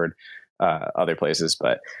Discord, other places.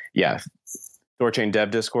 But yeah, THORChain Dev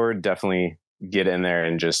Discord, definitely get in there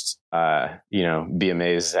and just, be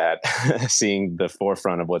amazed at seeing the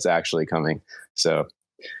forefront of what's actually coming. So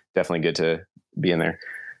definitely good to be in there.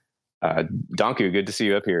 Donku, good to see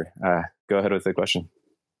you up here. Go ahead with the question.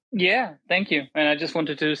 Yeah, thank you. And I just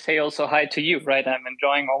wanted to say also hi to you, right? I'm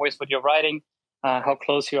enjoying always what you're writing, how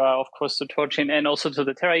close you are, of course, to THORChain and also to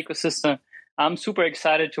the Terra ecosystem. I'm super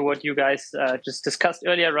excited to what you guys just discussed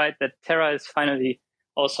earlier, right? That Terra is finally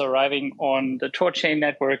also arriving on the THORChain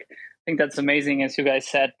network. I think that's amazing. As you guys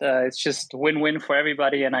said, it's just win-win for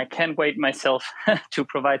everybody. And I can't wait myself to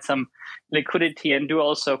provide some liquidity and do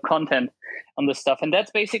also content on this stuff. And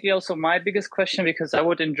that's basically also my biggest question, because I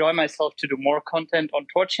would enjoy myself to do more content on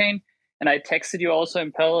THORChain. And I texted you also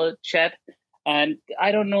in parallel chat. And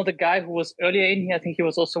I don't know the guy who was earlier in here. I think he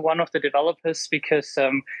was also one of the developers, because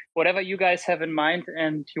whatever you guys have in mind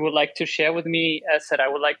and you would like to share with me, as said, I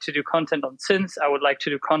would like to do content on Synths. I would like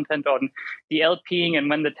to do content on the LPing, and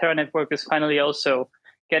when the Terra network is finally also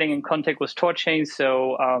getting in contact with THORChain.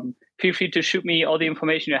 So feel free to shoot me all the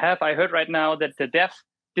information you have. I heard right now that the dev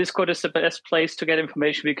Discord is the best place to get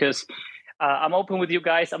information, because I'm open with you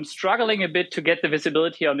guys. I'm struggling a bit to get the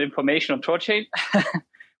visibility on information on THORChain.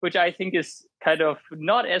 Which I think is kind of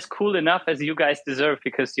not as cool enough as you guys deserve,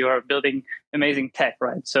 because you are building amazing tech,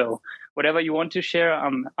 right? So whatever you want to share,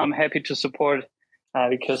 I'm happy to support,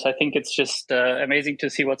 because I think it's just amazing to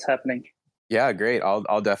see what's happening. Yeah, great.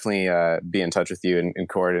 I'll definitely be in touch with you and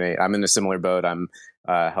coordinate. I'm in a similar boat. I'm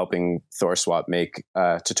helping THORswap make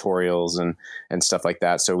tutorials and stuff like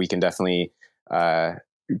that. So we can definitely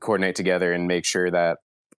coordinate together and make sure that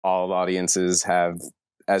all audiences have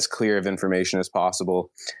as clear of information as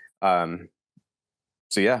possible. So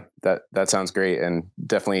yeah, that sounds great. And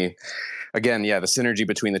definitely, again, yeah, the synergy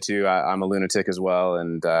between the two, I'm a lunatic as well.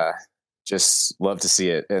 And just love to see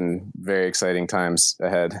it, and very exciting times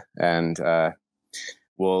ahead. And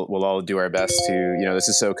we'll all do our best to, this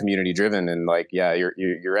is so community driven, and yeah,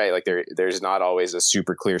 you're right. There's not always a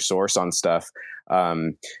super clear source on stuff.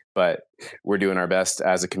 But we're doing our best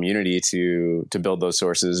as a community to build those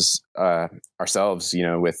sources ourselves,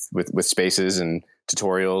 with spaces and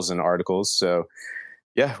tutorials and articles. So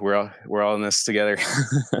yeah, we're all in this together.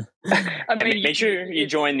 Make sure you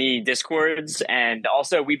join the Discords, and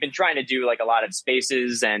also we've been trying to do a lot of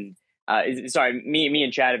spaces, and me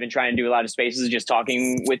and Chad have been trying to do a lot of spaces, just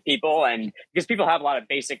talking with people, and because people have a lot of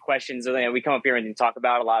basic questions, and we come up here and talk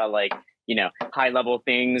about a lot of high level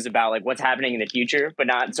things about what's happening in the future, but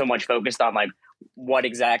not so much focused on what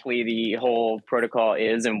exactly the whole protocol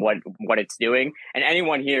is and what it's doing. And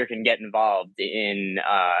anyone here can get involved in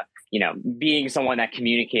being someone that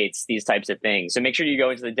communicates these types of things. So make sure you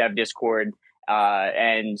go into the dev Discord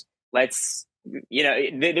and let's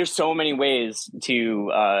there's so many ways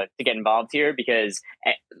to get involved here, because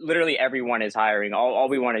literally everyone is hiring. All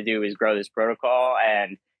we want to do is grow this protocol,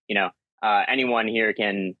 and anyone here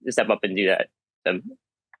can step up and do that. So,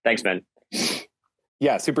 thanks, man.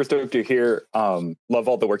 Yeah, super stoked to hear. Love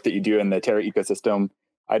all the work that you do in the Terra ecosystem.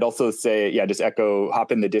 I'd also say, just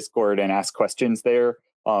hop in the Discord and ask questions there.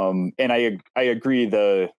 And I agree,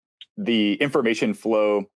 the information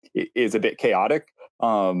flow is a bit chaotic,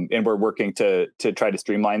 and we're working to try to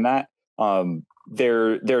streamline that.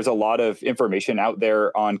 There's a lot of information out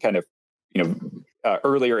there on kind of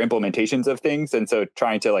earlier implementations of things, and so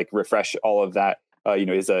trying to refresh all of that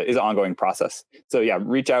is an ongoing process. So yeah,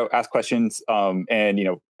 reach out, ask questions, and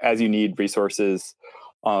as you need resources,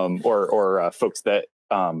 or folks that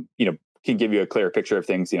can give you a clearer picture of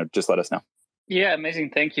things, just let us know. Yeah,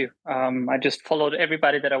 amazing. Thank you. I just followed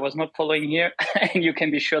everybody that I was not following here. And you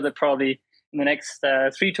can be sure that probably in the next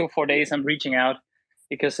 3 to 4 days, I'm reaching out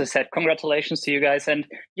because I said, congratulations to you guys. And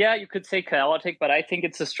yeah, you could say chaotic, but I think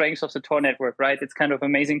it's the strength of the Tor network, right? It's kind of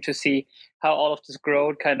amazing to see how all of this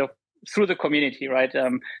growth kind of through the community, right? I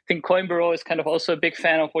think Coinborough is kind of also a big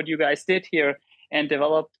fan of what you guys did here and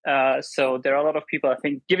developed. So there are a lot of people, I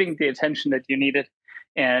think, giving the attention that you needed.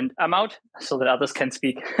 And I'm out so that others can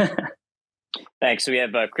speak. Thanks. So we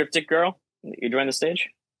have Cryptic Girl. You joined the stage?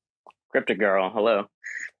 Cryptic Girl, hello.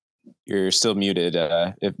 You're still muted.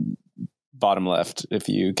 If bottom left, if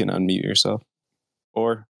you can unmute yourself.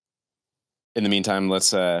 Or in the meantime,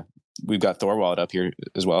 let's we've got THORwallet up here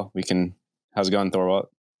as well. How's it going, THORwallet?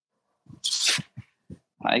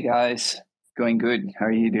 Hi guys. Going good. How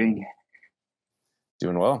are you doing?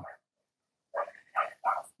 Doing well.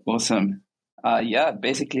 Awesome. Yeah,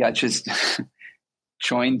 basically I just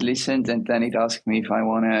joined, listened, and then it asked me if I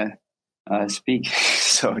want to speak.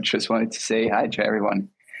 So just wanted to say hi to everyone.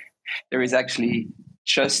 There is actually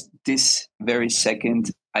just this very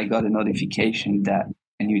second, I got a notification that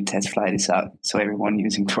a new test flight is out. So everyone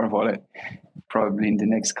using THORwallet, probably in the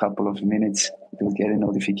next couple of minutes, will get a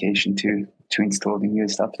notification to install the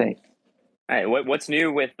newest update. All right, what's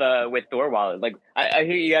new with THORwallet? Like, I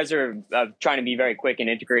hear you guys are trying to be very quick in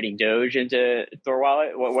integrating Doge into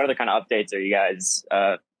THORwallet. What other kind of updates are you guys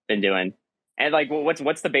been doing? And like,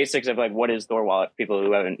 what's the basics of like what is THORwallet? People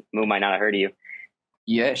who might not have heard of you.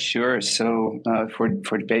 Yeah, sure. So for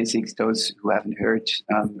the basics, those who haven't heard,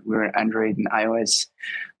 we're an Android and iOS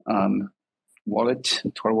wallet,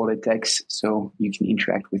 THORwallet X, so you can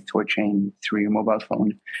interact with THORChain through your mobile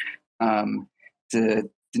phone.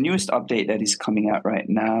 The newest update that is coming out right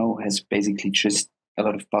now has basically just a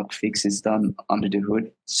lot of bug fixes done under the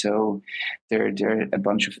hood. So there are a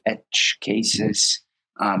bunch of edge cases,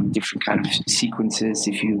 different kind of sequences.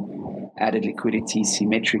 If you added liquidity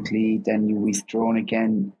symmetrically, then you withdrawn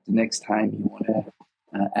again the next time you want to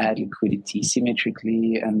add liquidity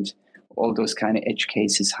symmetrically, and all those kind of edge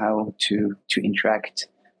cases, how to interact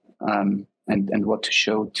and what to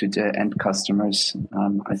show to the end customers.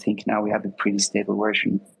 I think now we have a pretty stable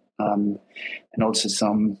version, and also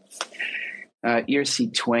some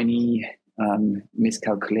ERC20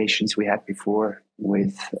 miscalculations we had before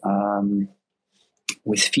with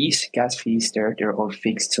fees, gas fees. They're all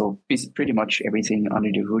fixed, so pretty much everything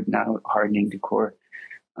under the hood now, hardening the core.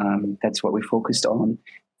 That's what we focused on,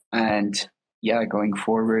 and yeah, going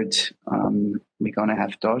forward, we're gonna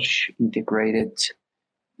have Doge integrated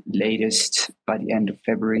latest by the end of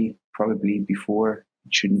February, probably before.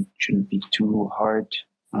 It shouldn't be too hard.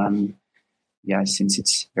 Since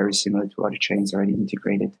it's very similar to other chains already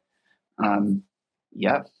integrated.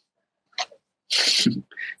 Yeah,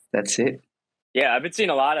 that's it. Yeah, I've been seeing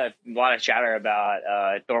a lot of chatter about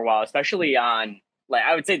THORwallet, especially on, like,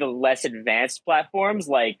 I would say the less advanced platforms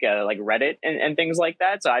like Reddit and things like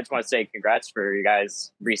that. So I just want to say congrats for your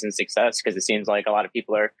guys' recent success, because it seems like a lot of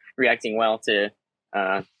people are reacting well to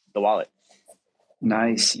the wallet.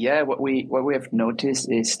 Nice. Yeah, what we have noticed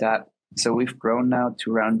is that, so we've grown now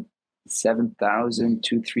to around 7,000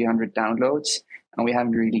 to 300 downloads, and we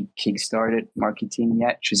haven't really kickstarted marketing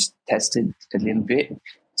yet, just tested a little bit.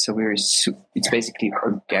 So it's basically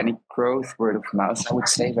organic growth, word of mouth, I would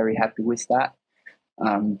say. Very happy with that.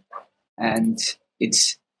 And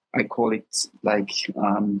I call it like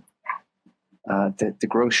the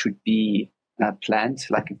growth should be planned,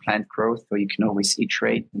 like a planned growth, where you can always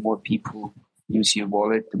iterate. The more people use your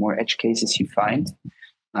wallet, the more edge cases you find.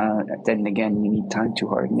 Then again, you need time to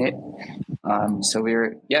harden it. So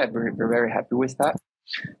we're very happy with that.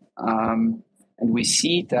 And we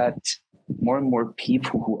see that more and more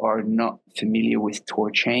people who are not familiar with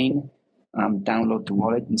THORChain download the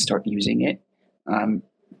wallet and start using it. Then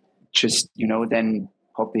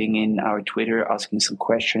popping in our Twitter, asking some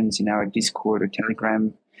questions, in our Discord or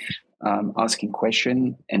Telegram, asking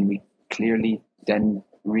question, and we clearly then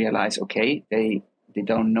realize, okay, they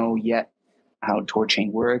don't know yet how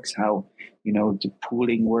THORChain works, how the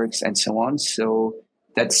pooling works, and so on. So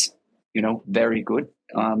that's very good.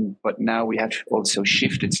 But now we have also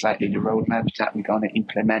shifted slightly the roadmap that we're going to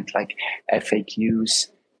implement, like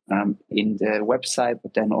FAQs in the website,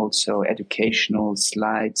 but then also educational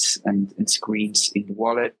slides and screens in the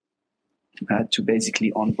wallet to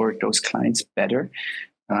basically onboard those clients better.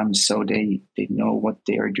 So they know what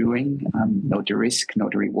they are doing, know the risk, know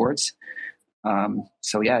the rewards.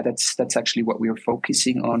 That's actually what we're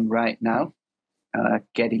focusing on right now,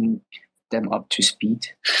 getting them up to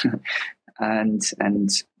speed. and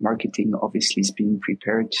marketing obviously is being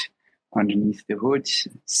prepared underneath the hood.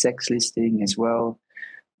 Sex listing as well,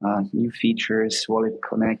 new features, Wallet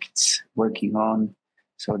Connect working on.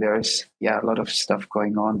 So there's a lot of stuff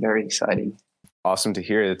going on. Very exciting. Awesome to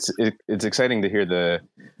hear. It's exciting to hear the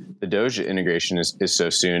Doge integration is so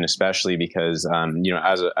soon, especially because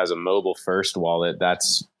as a mobile first wallet,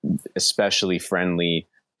 that's especially friendly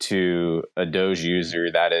to a Doge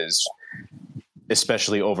user that is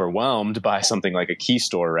especially overwhelmed by something like a key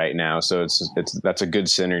store right now. So that's a good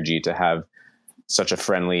synergy to have such a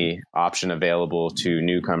friendly option available to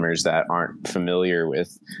newcomers that aren't familiar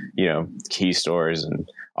with, key stores and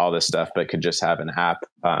all this stuff, but could just have an app.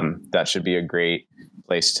 That should be a great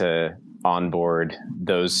place to onboard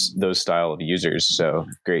those style of users. So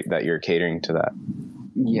great that you're catering to that.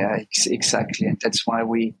 Yeah, exactly. And that's why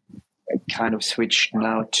we kind of switched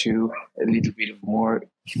now to a little bit more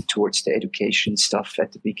towards the education stuff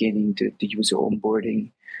at the beginning, the user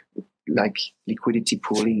onboarding. Like liquidity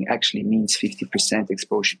pooling actually means 50%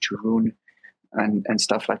 exposure to Rune and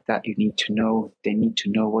stuff like that. You need to know, they need to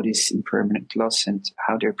know what is impermanent loss and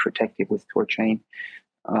how they're protected with THORChain.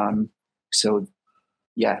 So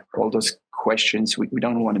yeah, all those questions, we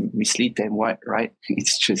don't want to mislead them, right?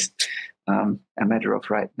 It's just a matter of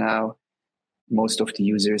right now, most of the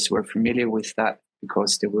users were familiar with that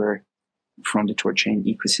because they were from the THORChain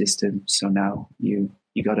ecosystem. So now you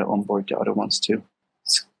got to onboard the other ones too.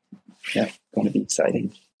 It's going to be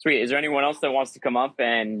exciting. Sweet. Is there anyone else that wants to come up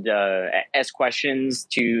and ask questions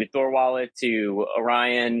to Thor Wallet, to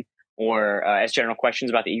Orion, or ask general questions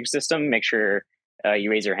about the ecosystem? Make sure you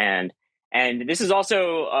raise your hand. And this is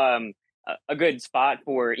also a good spot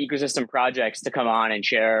for ecosystem projects to come on and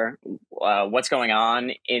share what's going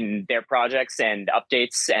on in their projects and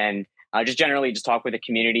updates, and just generally just talk with the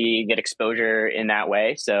community, get exposure in that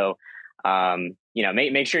way. So,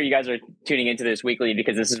 make sure you guys are tuning into this weekly,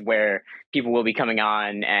 because this is where people will be coming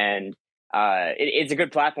on, and it's a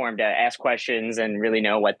good platform to ask questions and really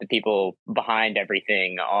know what the people behind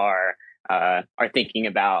everything are thinking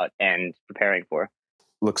about and preparing for.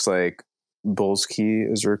 Looks like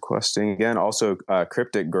Bullskey is requesting again. Also,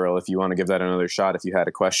 Cryptic Girl, if you want to give that another shot, if you had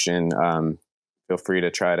a question, feel free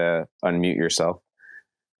to try to unmute yourself.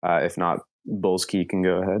 If not, Bullskey can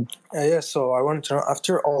go ahead. So I wanted to know,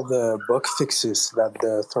 after all the bug fixes that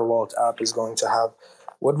the Thor Wallet app is going to have,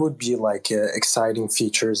 what would be exciting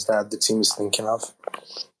features that the team is thinking of?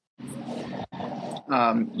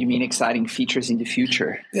 You mean exciting features in the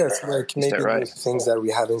future? Yes, maybe right? Things that we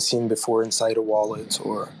haven't seen before inside a wallet,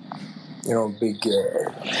 or big.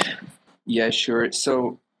 Yeah, sure.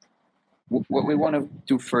 So what we want to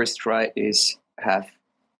do first, right, is have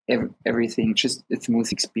everything just a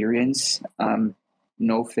smooth experience.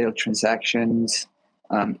 No failed transactions.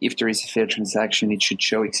 If there is a failed transaction, it should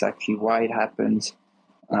show exactly why it happened.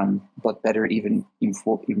 But better even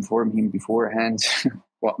inform him beforehand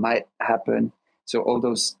what might happen. So all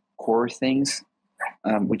those core things,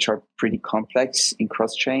 which are pretty complex in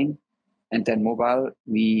cross-chain, and then mobile,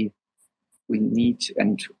 we need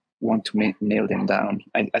and want to nail them down.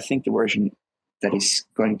 I think the version that is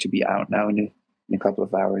going to be out now in a couple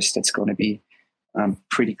of hours, that's going to be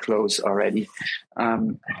pretty close already.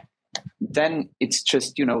 Then it's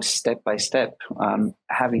just, step by step.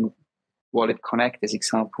 Having Wallet Connect as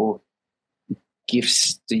example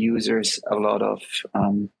gives the users a lot of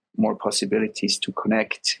more possibilities to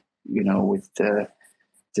connect, with the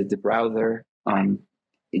browser.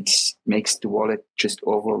 It makes the wallet just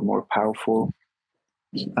overall more powerful.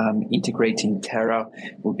 Integrating THOReau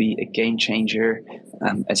will be a game changer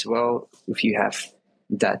as well. If you have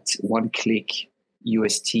that one-click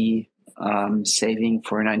UST saving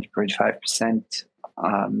for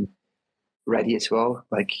 90.5% ready as well.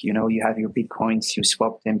 You have your Bitcoins, you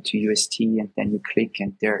swap them to UST, and then you click,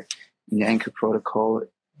 and they're in the Anchor protocol.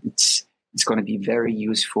 It's going to be very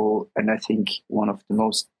useful, and I think one of the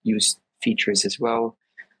most used features as well.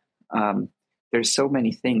 There's so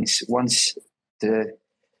many things. Once the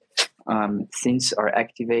things are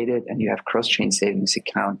activated and you have cross-chain savings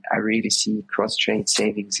account, I really see cross-chain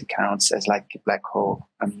savings accounts as like a black hole.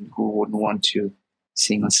 I mean, who wouldn't want to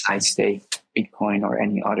single side stake Bitcoin or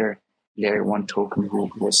any other layer 1 token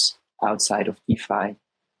who was outside of DeFi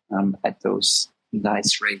at those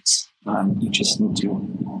nice rates? You just need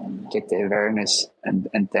to get the awareness, and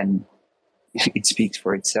then it speaks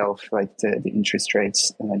for itself, like the interest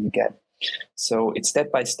rates you get. So it's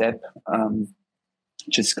step by step,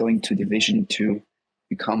 just going to the vision to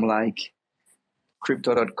become like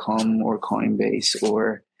Crypto.com or Coinbase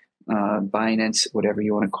or Binance, whatever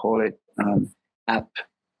you want to call it, app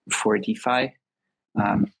for DeFi.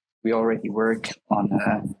 We already work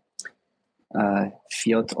on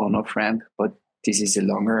fiat on off ramp, but this is a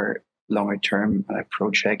longer term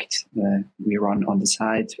project we run on the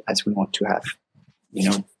side, as we want to have,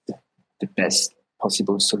 the best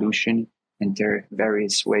possible solution, and there are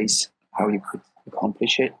various ways how you could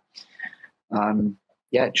accomplish it.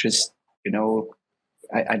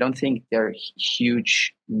 I don't think they're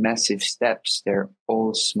huge, massive steps. They're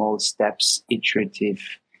all small steps, iterative,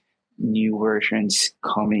 new versions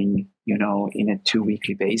coming, in a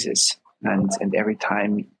 2-weekly basis. And every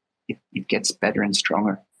time it gets better and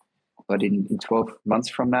stronger. But in 12 months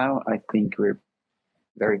from now, I think we're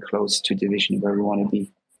very close to the vision where we want to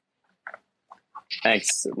be.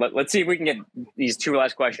 Thanks. Let's see if we can get these 2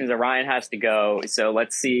 last questions. Orion has to go. So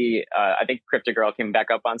let's see. I think Crypto Girl came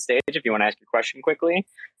back up on stage if you want to ask your question quickly.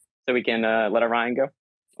 So we can let Orion go.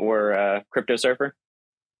 Or Crypto Surfer.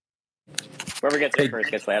 Whoever gets it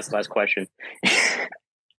first gets last question.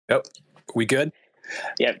 Yep. We good?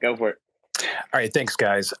 Yeah, go for it. All right, thanks,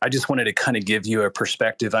 guys. I just wanted to kind of give you a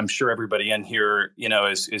perspective. I'm sure everybody in here,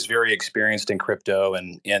 is very experienced in crypto,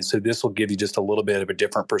 and so this will give you just a little bit of a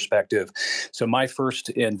different perspective. So my first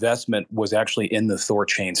investment was actually in the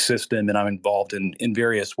THORChain system, and I'm involved in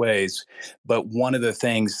various ways. But one of the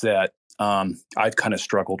things that I've kind of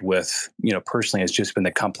struggled with, personally, has just been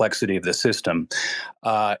the complexity of the system,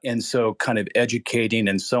 and so kind of educating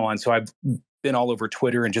and so on. So I've been all over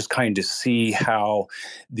Twitter and just kind of see how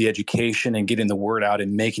the education and getting the word out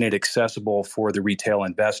and making it accessible for the retail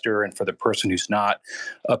investor and for the person who's not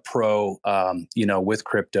a pro, with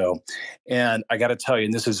crypto. And I got to tell you,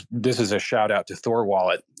 and this is a shout out to Thor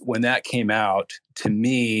Wallet. When that came out, to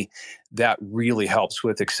me, that really helps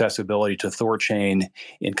with accessibility to THORChain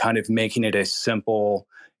and kind of making it a simple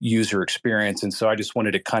user experience. And so I just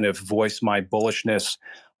wanted to kind of voice my bullishness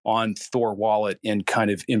on Thor Wallet and kind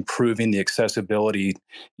of improving the accessibility,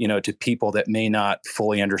 to people that may not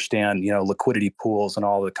fully understand, liquidity pools and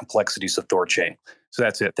all the complexities of THORChain. So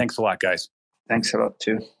that's it. Thanks a lot, guys. Thanks a lot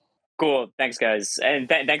too. Cool. Thanks, guys. And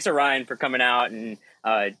thanks to Ryan for coming out and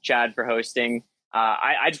Chad for hosting.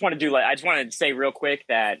 I just want to say real quick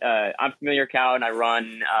that I'm Familiar Cow and I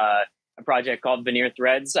run a project called Veneer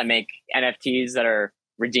Threads. I make NFTs that are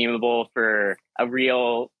redeemable for a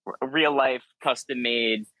real life custom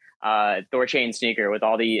made THORChain sneaker with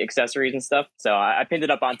all the accessories and stuff. So I pinned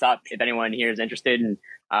it up on top if anyone here is interested in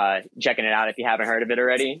checking it out. If you haven't heard of it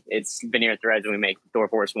already, it's Veneer Threads, and we make Thor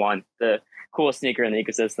Force 1, the coolest sneaker in the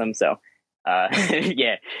ecosystem. So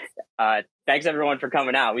thanks everyone for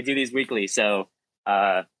coming out. We do these weekly, so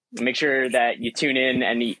make sure that you tune in,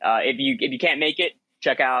 and if you can't make it,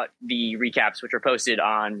 check out the recaps, which are posted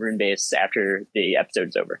on Runebase after the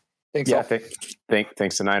episode's over.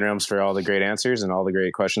 Thanks to Nine Realms for all the great answers and all the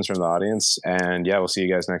great questions from the audience. And we'll see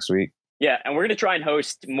you guys next week. Yeah, and we're going to try and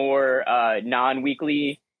host more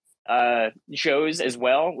non-weekly shows as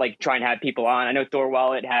well, like try and have people on. I know Thor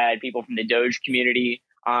Wallet had people from the Doge community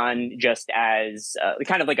on just as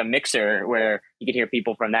kind of like a mixer where you could hear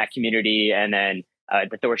people from that community, and then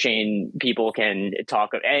the THORChain people can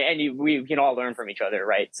talk, and we can all learn from each other,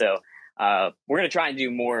 right? So we're going to try and do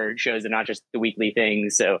more shows and not just the weekly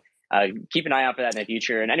things. So keep an eye out for that in the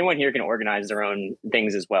future. And anyone here can organize their own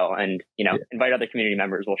things as well, and invite other community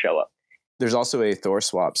members. Will show up. There's also a Thor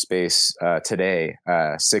swap space today,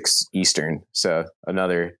 6 Eastern. So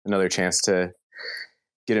another chance to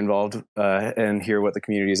get involved and hear what the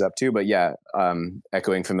community is up to. But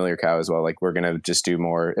echoing Familiar Cow as well. Like, we're going to just do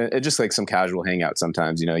more, just like some casual hangout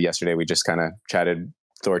sometimes. Yesterday we just kind of chatted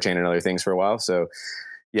THORChain and other things for a while. So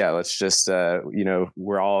let's just,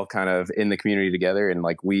 we're all kind of in the community together, and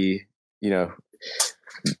like we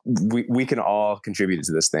can all contribute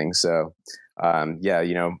to this thing. So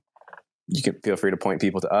you can feel free to point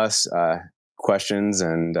people to us, questions,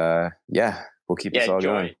 and we'll keep this all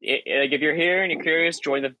going. Like, if you're here and you're curious,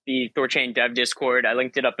 join the THORChain dev Discord. I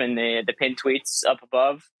linked it up in the pinned tweets up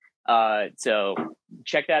above. So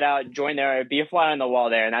check that out. Join there. Be a fly on the wall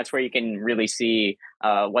there, and that's where you can really see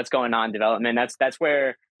what's going on in development. That's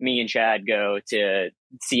where me and Chad go to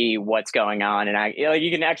see what's going on, and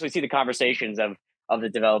you can actually see the conversations of the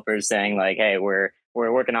developers saying like, "Hey, we're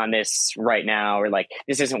working on this right now," or like,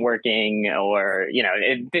 "This isn't working," or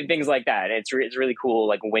things like that. It's really cool,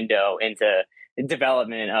 like, window into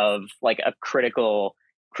development of like a critical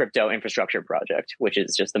crypto infrastructure project, which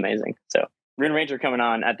is just amazing. So Rune Ranger coming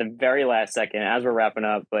on at the very last second as we're wrapping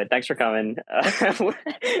up, but thanks for coming. Have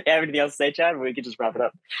anything else to say, Chad? We could just wrap it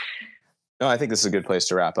up. No, I think this is a good place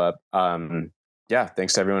to wrap up.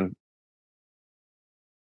 Thanks to everyone